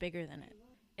 times bigger than it.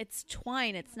 It's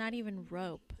twine. It's not even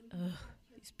rope. Ugh,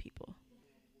 these people.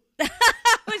 I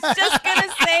was just going to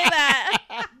say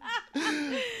that.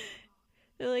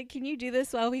 They're like, can you do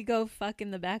this while we go fuck in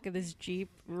the back of this Jeep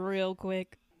real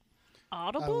quick?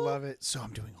 Audible? I love it. So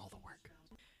I'm doing all the work.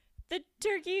 The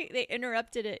turkey, they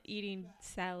interrupted it eating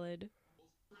salad.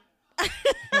 The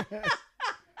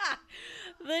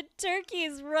turkey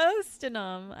is roasting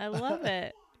them. I love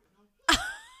it.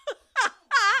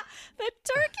 The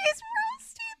turkey is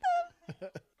roasting them.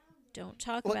 Don't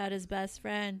talk about his best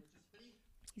friend.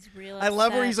 He's real upset. I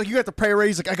love where he's like, you got the prayer ready.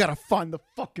 He's like, I got to find the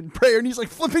fucking prayer. And he's like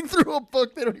flipping through a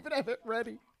book. They don't even have it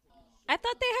ready. I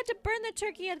thought they had to burn the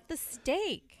turkey at the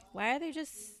stake. Why are they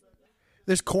just...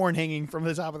 There's corn hanging from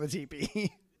the top of the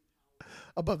teepee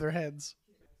above their heads.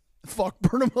 Fuck,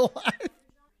 burn them alive.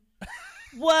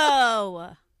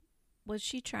 Whoa. Was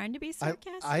she trying to be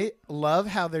sarcastic? I love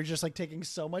how they're just like taking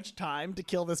so much time to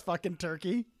kill this fucking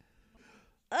turkey.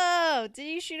 Oh, did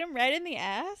you shoot him right in the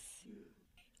ass?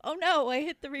 Oh no, I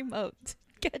hit the remote.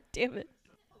 God damn it.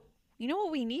 You know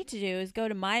what we need to do is go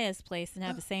to Maya's place and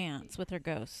have a seance with her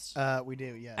ghost. We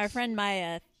do, yes. Our friend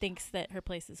Maya thinks that her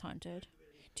place is haunted.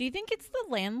 Do you think it's the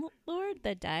landlord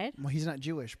that died? Well, he's not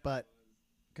Jewish, but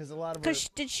because a lot of Because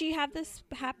did she have this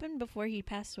happen before he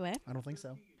passed away? I don't think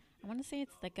so. I want to say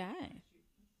it's the guy.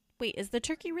 Wait, is the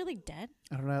turkey really dead?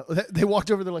 I don't know. They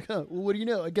walked over. They're like, "Huh? Well, what do you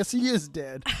know? I guess he is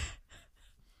dead."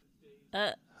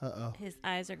 Uh-oh. His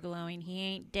eyes are glowing. He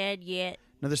ain't dead yet.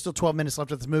 No, there's still 12 minutes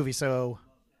left of this movie, so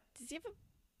Does he have a?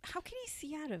 How can he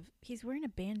see out of? He's wearing a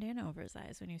bandana over his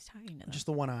eyes when he was talking to them. just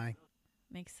the one eye.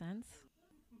 Makes sense.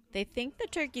 They think the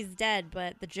turkey's dead,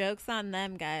 but the joke's on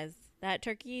them, guys. That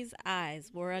turkey's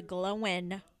eyes were a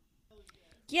glowing.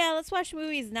 Yeah, let's watch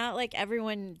movies not like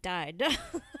everyone died.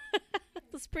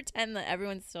 Let's pretend that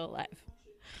everyone's still alive.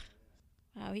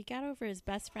 Wow, he got over his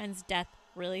best friend's death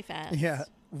really fast. Yeah.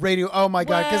 Radio. Oh my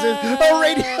God! Because it's a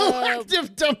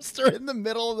radioactive dumpster in the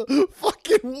middle of the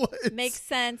fucking woods. Makes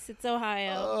sense. It's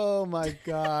Ohio. Oh my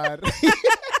God!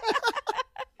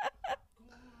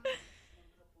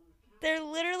 They're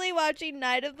literally watching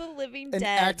Night of the Living And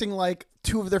Dead. acting like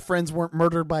 2 of their friends weren't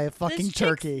murdered by a fucking This chick's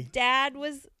turkey. Dad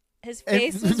was. His And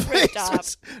face was ripped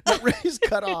off. His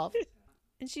cut off.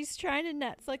 And she's trying to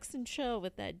Netflix and chill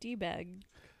with that D-bag.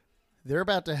 They're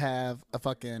about to have a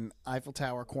fucking Eiffel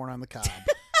Tower corn on the cob.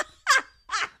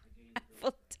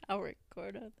 Eiffel Tower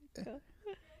cord on the go.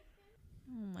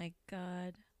 Oh my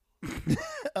God.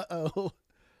 Uh-oh.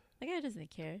 The guy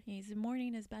doesn't care. He's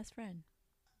mourning his best friend.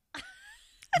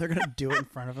 They're going to do it in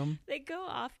front of him. They go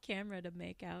off camera to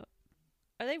make out.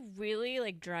 Are they really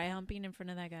like dry humping in front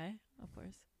of that guy? Of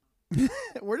course.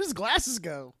 Where does glasses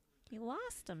go? He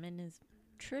lost them in his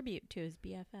tribute to his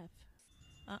BFF.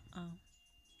 Uh-oh.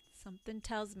 Something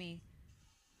tells me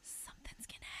something's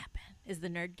going to happen. Is the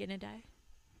nerd going to die?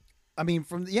 I mean,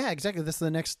 yeah, exactly. That's the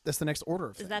next order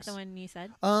of things. Is that the one you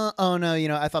said? Oh no,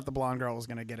 I thought the blonde girl was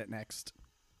going to get it next.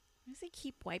 Why does he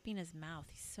keep wiping his mouth?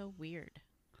 He's so weird.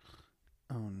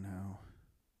 Oh no.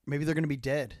 Maybe they're going to be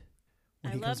dead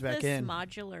when I he comes love back this in.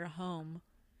 modular home.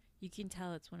 You can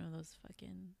tell it's one of those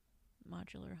fucking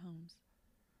modular homes.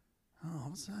 Oh, all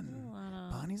of a sudden, A lot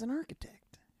of- Bonnie's an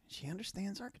architect. She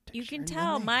understands architecture. You can and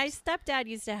tell. names. My stepdad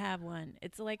used to have one.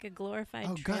 It's like a glorified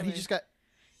Oh God, trailer.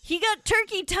 He got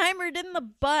turkey timered in the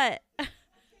butt.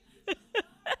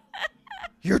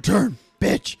 Your turn,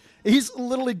 bitch. He's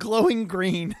literally glowing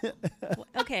green.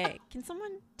 Okay, can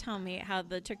someone tell me how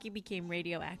the turkey became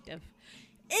radioactive?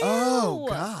 Ew! Oh,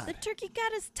 God. The turkey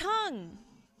got his tongue.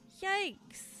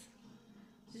 Yikes.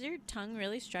 Does your tongue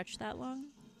really stretch that long?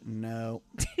 No,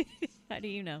 How do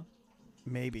you know?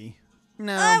 maybe.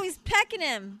 No. Oh, he's pecking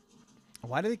him.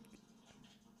 Why do they?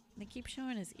 They keep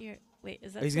showing his ear. Wait,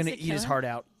 is that He's supposed gonna to eat kill his him? heart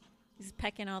out. He's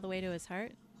pecking all the way to his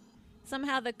heart.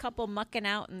 Somehow the couple mucking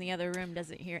out in the other room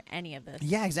doesn't hear any of this.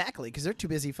 Yeah, exactly. Because they're too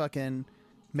busy fucking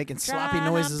making sloppy Dry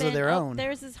noises of humping. their Oh, own.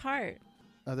 There's his heart.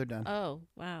 Oh, they're done. Oh,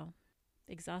 wow.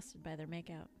 Exhausted by their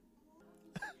makeout.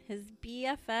 His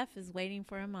BFF is waiting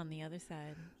for him on the other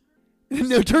side.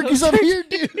 No turkeys up here,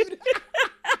 dude.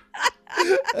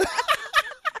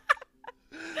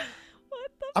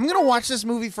 I'm gonna watch this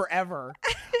movie forever.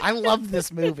 I love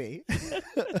this movie.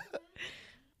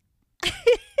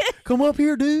 Come up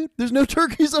here, dude. There's no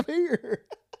turkeys up here.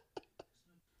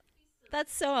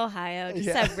 That's so Ohio. Just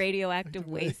Yeah. have radioactive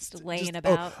waste Just laying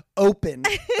about. Open.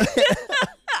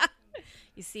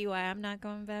 You see why I'm not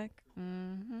going back?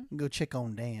 Mm-hmm. Go check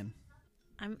on Dan.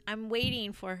 I'm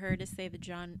waiting for her to say the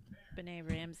John Benet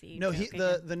Ramsey. No, joke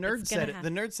the again. nerd It's said gonna it. The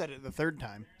happen. nerd said it the third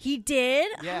time. He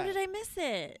did? Yeah. How did I miss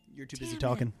it? You're too busy Damn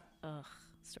talking. it. Ugh,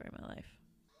 story of my life.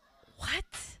 What?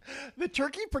 The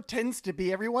turkey pretends to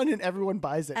be everyone, and everyone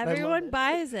buys it. and I love Everyone it.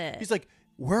 buys it. He's like,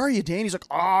 "Where are you, Dan?" He's like,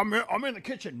 "Oh, I'm in the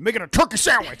kitchen making a turkey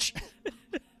sandwich."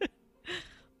 the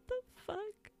fuck?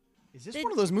 Is this The-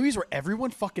 one of those movies where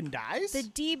everyone fucking dies? The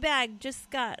D-bag just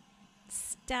got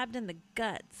stabbed in the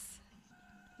guts.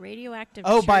 Radioactive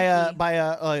Oh, turkey. by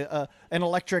an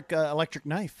electric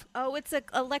knife. Oh, it's an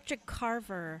electric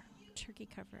carver. Turkey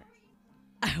carver.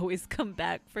 I always come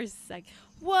back for a sec.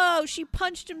 Whoa, she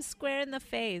punched him square in the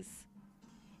face.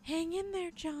 Hang in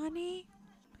there, Johnny.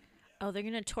 Oh, they're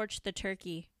going to torch the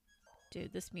turkey.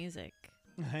 Dude, this music.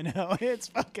 I know, it's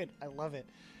fucking. I love it.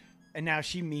 And now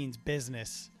she means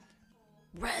business.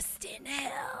 Rest in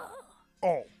hell.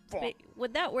 Oh, fuck. Wait,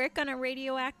 would that work on a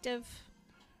radioactive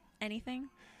anything?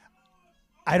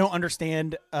 I don't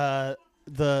understand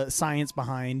the science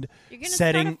behind You're gonna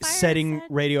start a setting fire, setting I said?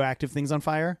 radioactive things on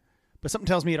fire, but something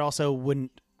tells me it also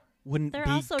wouldn't They're be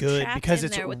also good trapped because in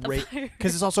it's there with the fire.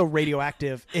 because it's also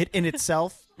radioactive. It in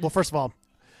itself. Well, first of all,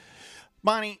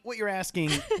 Bonnie, what you're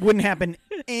asking wouldn't happen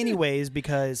anyways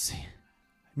because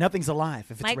nothing's alive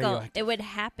if it's Michael, radioactive. it would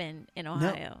happen in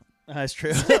Ohio. That's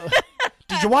true.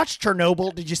 Did you watch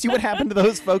Chernobyl? Did you see what happened to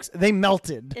those folks? They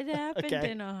melted. It happened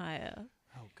Okay. in Ohio.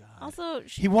 Oh God. Also,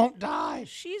 He won't die.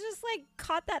 she just like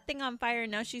caught that thing on fire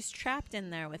and now she's trapped in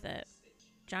there with it.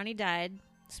 Johnny died.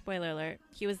 Spoiler alert.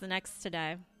 He was the next to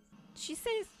die. Did she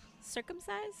say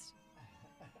circumcised?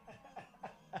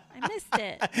 I missed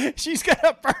it. She's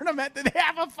gonna burn him at. They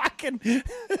have a fucking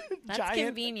That's giant.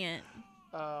 convenient.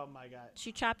 Oh my God.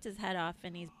 She chopped his head off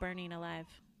and he's burning alive.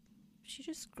 She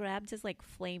just grabbed his like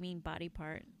flaming body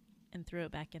part and threw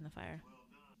it back in the fire.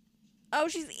 Oh,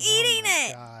 she's eating oh my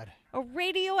it. God. A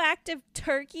radioactive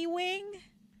turkey wing?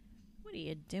 What are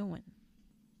you doing?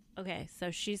 Okay,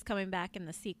 so she's coming back in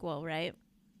the sequel, right?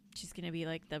 She's going to be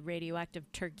like the radioactive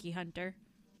turkey hunter.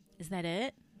 Is that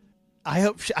it? I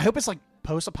hope it's like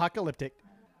post-apocalyptic.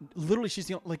 Literally, she's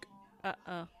the only, like.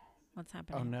 Uh-oh. What's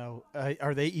happening? Oh no.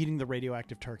 Are they eating the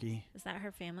radioactive turkey? Is that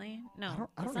her family? No, I don't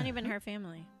it's not know. even her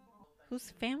family. Whose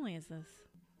family is this?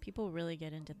 People really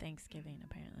get into Thanksgiving,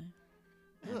 apparently.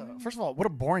 Ugh. First of all, what a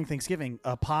boring Thanksgiving.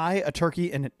 A pie, a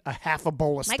turkey, and a half a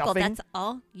bowl of Michael, stuffing. that's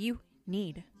all you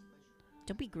need.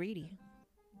 Don't be greedy.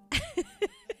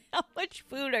 How much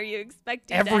food are you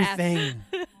expecting to have? Everything.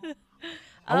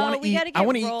 I Oh, want to we eat. gotta I get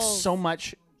want to eat rolls. so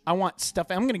much. I want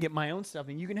stuffing. I'm gonna get my own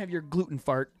stuffing. You can have your gluten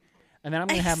fart, and then I'm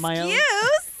gonna have my own.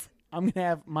 Excuse? I'm gonna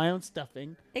have my own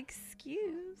stuffing,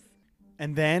 Excuse.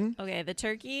 and then Okay, the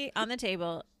turkey on the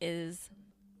table is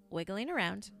wiggling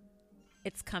around.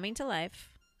 It's coming to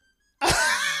life.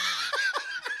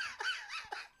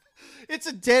 it's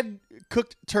a dead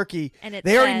cooked turkey. And it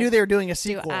they already says, knew they were doing a Do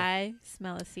sequel. I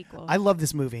smell a sequel? I love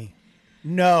this movie.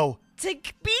 No, to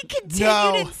be continued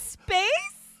No. in space?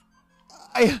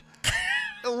 I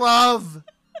love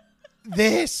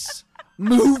this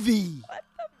movie What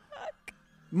the fuck?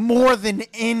 more than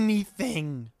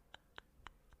anything.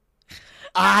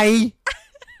 I'm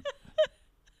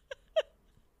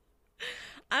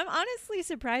honestly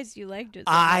surprised you liked it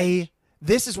so much.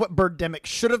 This is what Birdemic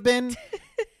should have been,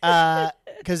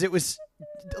 because it was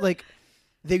like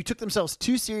they took themselves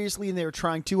too seriously and they were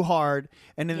trying too hard.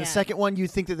 And in Yeah. the second one, you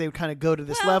think that they would kind of go to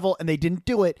this Well- level, and they didn't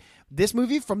do it. This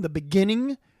movie, from the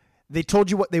beginning, they told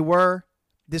you what they were.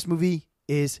 This movie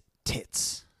is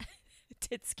tits.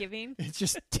 Titsgiving. It's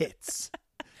just tits.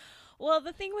 Well,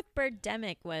 the thing with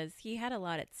Birdemic was he had a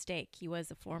lot at stake. He was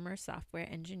a former software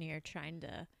engineer trying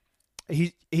to But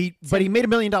he made $1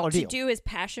 million deal. do his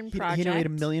passion He project. made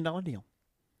 $1 million deal.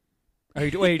 Are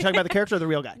you talking about the character or the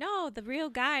real guy? No, the real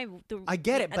guy. I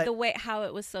get it, but- the way how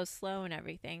it was so slow and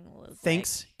everything was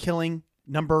Thanks, Killing,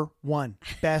 #1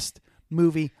 best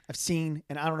movie I've seen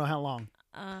in I don't know how long.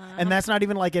 Like, And that's not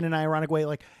even like in an ironic way.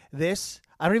 Like this,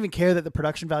 I don't even care that the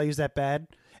production value is that bad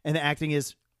and the acting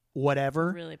is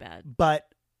whatever. really bad.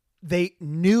 But they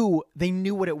knew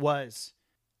what it was,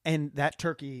 and that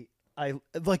turkey, I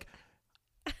like.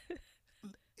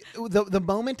 the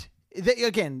moment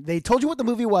they told you what the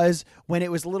movie was when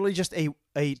it was literally just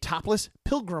a topless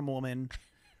pilgrim woman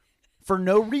for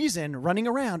no reason running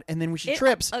around, and then when she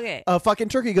trips, okay. a fucking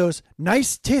turkey goes,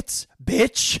 "Nice tits,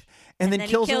 bitch," and then he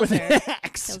kills her with an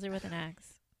axe. Kills her with an axe.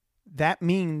 That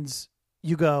means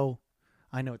you go,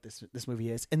 I know what this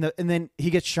movie is, and then he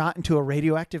gets shot into a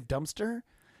radioactive dumpster,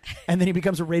 and then he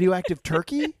becomes a radioactive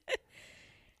turkey.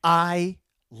 I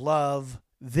love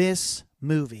this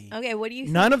movie. Okay, what do you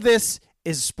think? None of this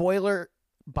is spoiler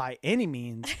by any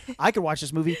means. I could watch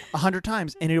this movie 100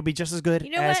 times and it'll be just as good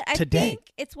You know as what? I today.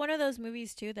 think it's one of those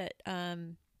movies too that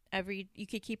you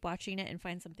could keep watching it and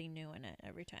find something new in it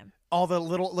every time. All the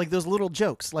little, like those little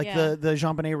jokes, like Yeah. the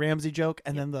Jean-Benet Ramsey joke,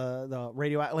 and Yep. then the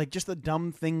radio, like just the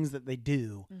dumb things that they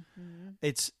do. Mm-hmm.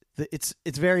 It's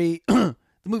very the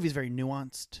movie is very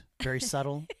nuanced, very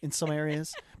subtle in some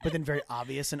areas, but then very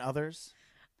obvious in others.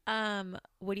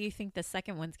 What do you think the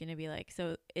second one's going to be like?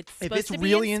 So it's If supposed it's to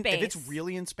really be in in, space. if it's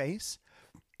really in space,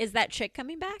 Is that chick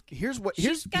coming back? here's what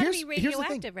She's got to be here's the thing.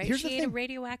 radioactive, right? Here's She the ate a thing.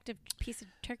 radioactive piece of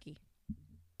turkey.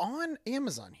 On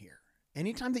Amazon here,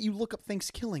 anytime that you look up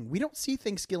Thanksgiving, we don't see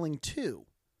Thanksgiving 2.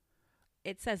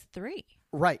 It says 3.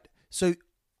 Right. So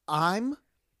I'm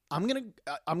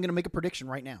gonna make a prediction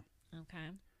right now. Okay.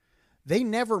 They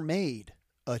never made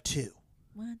a 2.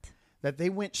 What? That they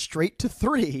went straight to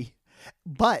 3,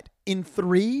 but in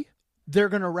 3 they're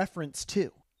gonna reference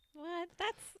 2. What?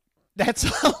 That's That's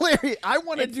hilarious. I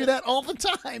want to It's do that all the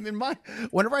time.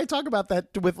 Whenever I talk about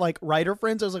that with like writer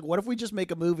friends, I was like, what if we just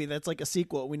make a movie that's like a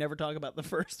sequel? We never talk about the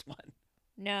first one.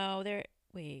 no.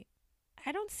 Wait.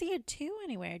 I don't see a 2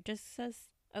 anywhere. It just says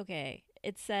okay.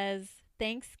 It says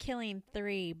Thanksgiving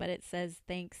 3, but it says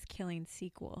Thanksgiving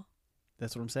sequel.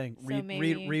 That's what I'm saying. So Read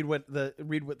maybe- read what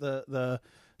the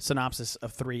synopsis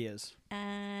of 3 is.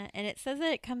 And it says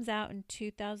that it comes out in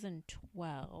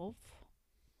 2012.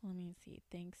 Let me see.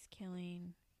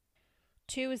 Thanksgiving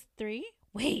 2 is 3.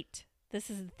 Wait, this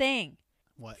is the thing.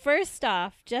 What? First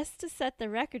off, just to set the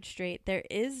record straight, there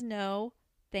is no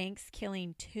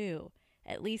Thanksgiving 2,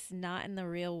 at least not in the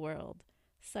real world.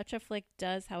 Such a flick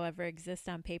does, however, exist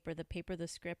on paper. The paper the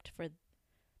script for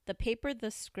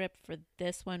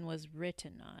this one was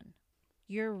written on.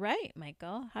 You're right,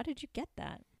 Michael. How did you get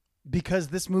that? Because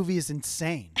this movie is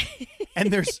insane.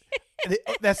 And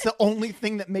that's the only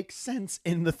thing that makes sense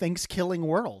in the Thanksgiving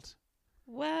world.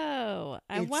 Whoa.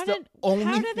 It's wanted the only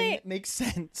how do thing they that makes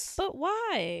sense. But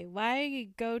why? Why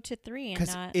go to 3 and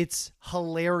Because not it's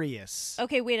hilarious.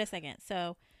 Okay, wait a second.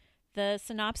 So the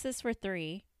synopsis for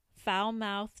 3,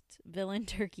 foul-mouthed villain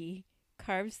turkey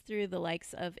carves through the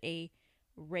likes of a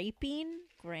raping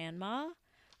grandma,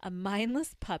 a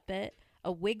mindless puppet,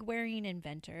 a wig-wearing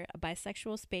inventor, a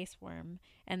bisexual space worm,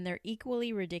 and their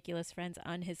equally ridiculous friends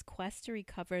on his quest to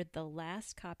recover the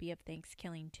last copy of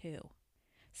Thanksgiving 2.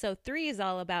 So 3 is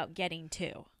all about getting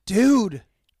 2. Dude,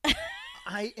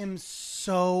 I am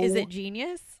so... Is it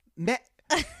genius? Bonnie,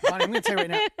 I'm going to tell you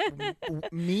right now.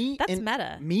 That's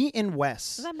meta. Me and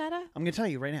Wes. Is that meta? I'm going to tell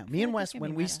you right now. Me feel and like Wes, it's gonna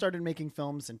when be we meta. started making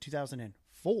films in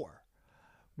 2004,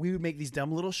 we would make these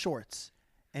dumb little shorts.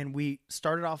 And we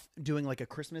started off doing like a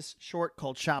Christmas short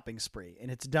called Shopping Spree. And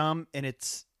it's dumb and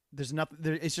it's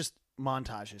just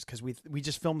montages because we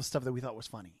just filmed the stuff that we thought was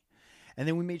funny. And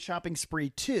then we made Shopping Spree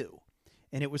 2.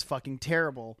 And it was fucking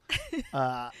terrible.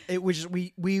 It was just,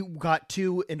 we got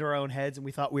too into our own heads and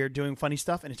we thought we were doing funny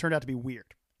stuff and it turned out to be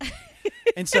weird.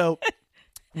 And so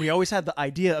we always had the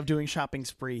idea of doing Shopping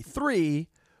Spree 3,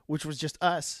 which was just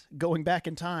us going back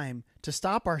in time to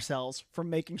stop ourselves from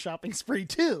making Shopping Spree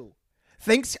 2.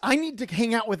 I need to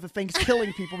hang out with the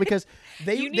Thanksgiving people because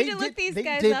You need to look these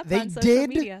guys up on social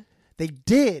media. They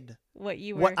did What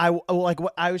you were.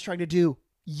 what I was trying to do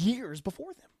years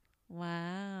before them.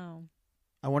 Wow.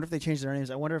 I wonder if they changed their names.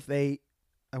 I wonder if they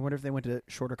went to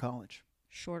Shorter College.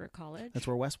 Shorter college. That's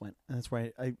where Wes went, and that's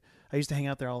where I used to hang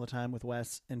out there all the time with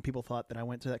Wes. And people thought that I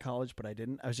went to that college, but I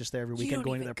didn't. I was just there every You weekend don't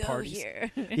going to even their go parties.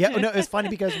 Here. Yeah, no, it's funny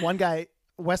because one guy,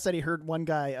 Wes said he heard one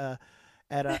guy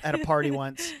at a party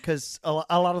once because a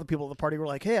lot of the people at the party were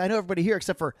like, "Hey, I know everybody here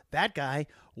except for that guy.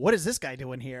 What is this guy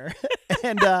doing here?"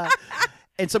 and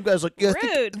some guys like, yeah,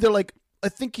 Rude. they're like, "I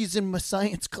think he's in my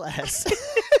science class."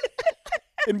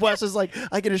 And Wes is like,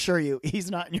 I can assure you,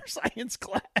 he's not in your science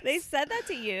class. They said that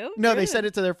to you? No, they Rude. said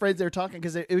it to their friends. They were talking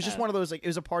because it was just one of those, like, it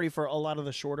was a party for a lot of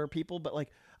the shorter people. But, like,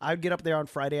 I would get up there on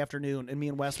Friday afternoon and me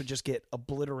and Wes would just get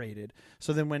obliterated.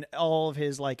 So then when all of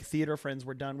his, like, theater friends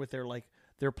were done with their, like,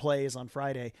 their plays on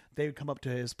Friday, they would come up to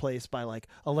his place by, like,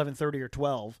 11:30 or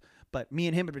 12. But me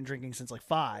and him had been drinking since, like,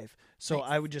 5. So Nice.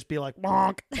 I would just be like,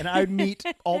 bonk. And I would meet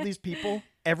all these people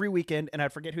every weekend. And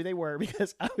I'd forget who they were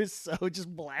because I was so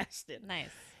just blasted.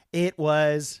 Nice. It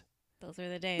was Those are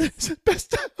the days.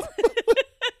 best.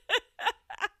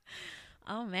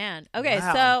 Oh, man. Okay,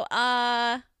 Wow.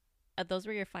 so those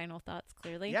were your final thoughts,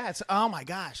 clearly. Yeah, it's oh my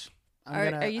gosh.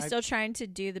 Are you still trying to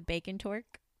do the bacon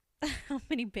torque? How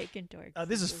many bacon torques?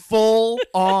 This is full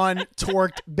on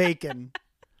torqued bacon.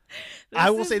 I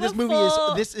will say the this movie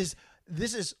full- is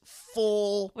This is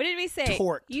full What did we say?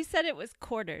 torqued. You said it was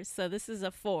quarters, so this is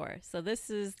a 4. So this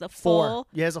is the 4. full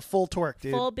Yeah, it's a full torque,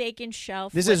 dude. full bacon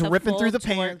shelf. This with is a ripping full through the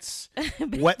torque. pants,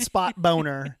 wet spot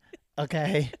boner,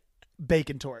 okay?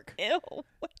 Bacon torque, Ew,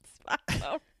 what's my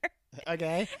boner?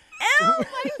 okay? Ew,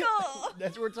 Michael.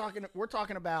 That's what we're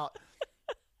talking about.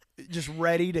 Just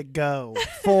ready to go,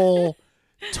 full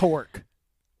torque.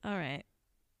 All right.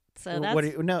 So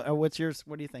that's. What's yours?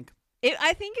 What do you think?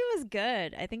 I think it was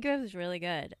good. I think it was really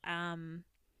good.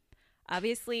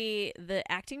 Obviously the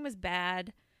acting was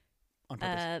bad. On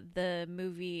purpose. The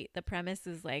movie, the premise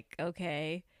is like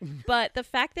okay, but the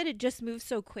fact that it just moved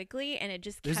so quickly and it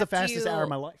just This is kept the fastest you, hour of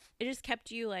my life. It just kept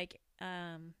you like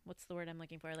what's the word I'm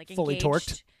looking for? Like Fully engaged.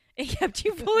 torqued? It kept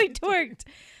you fully torqued.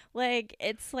 Like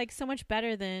it's like so much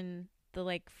better than the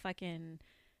like fucking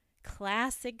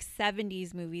classic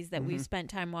 70s movies that we've spent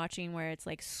time watching where it's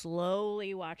like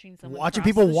slowly watching someone Watching cross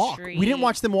people the walk. street. We didn't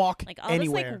watch them walk like all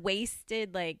anywhere. this like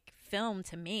wasted like film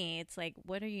to me. It's like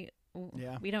what are you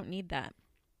Yeah. we don't need that.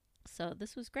 So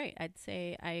this was great. I'd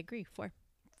say I agree. 4.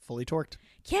 Fully torqued.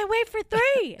 Can't wait for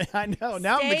 3. I know.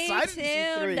 Now I'm Stay excited to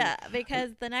see 3. tuned,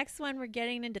 because the next one we're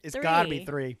getting into It's 3. got to be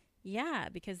 3 Yeah,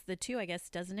 because the 2 I guess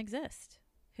doesn't exist.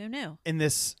 Who knew? in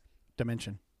this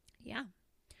dimension. Yeah.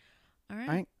 All right.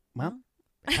 All right. Well,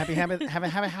 happy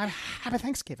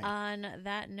Thanksgiving. On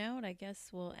that note, I guess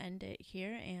we'll end it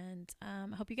here, and I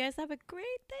hope you guys have a great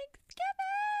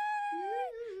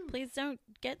Thanksgiving. Please don't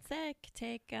get sick.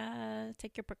 Take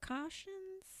your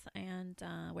precautions and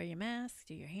wear your mask,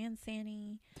 do your hand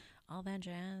sanitizer, all that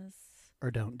jazz. Or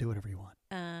don't. Do whatever you want.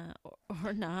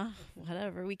 Or nah,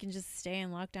 whatever. We can just stay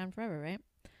in lockdown forever, right?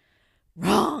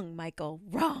 Wrong, Michael.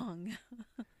 Wrong.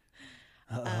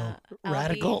 Uh-oh. I'll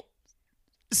Radical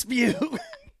spew.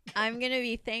 I'm gonna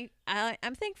be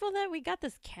I'm thankful that we got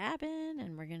this cabin,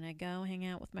 and we're gonna go hang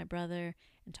out with my brother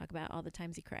and talk about all the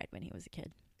times he cried when he was a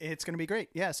kid. It's going to be great.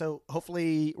 Yeah, so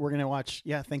hopefully we're going to watch,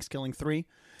 Thanksgiving 3.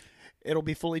 It'll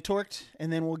be fully torqued,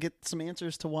 and then we'll get some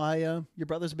answers to why your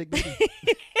brother's a big baby.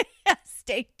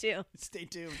 Stay tuned. Stay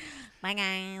tuned. Bye,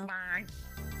 guys. Bye.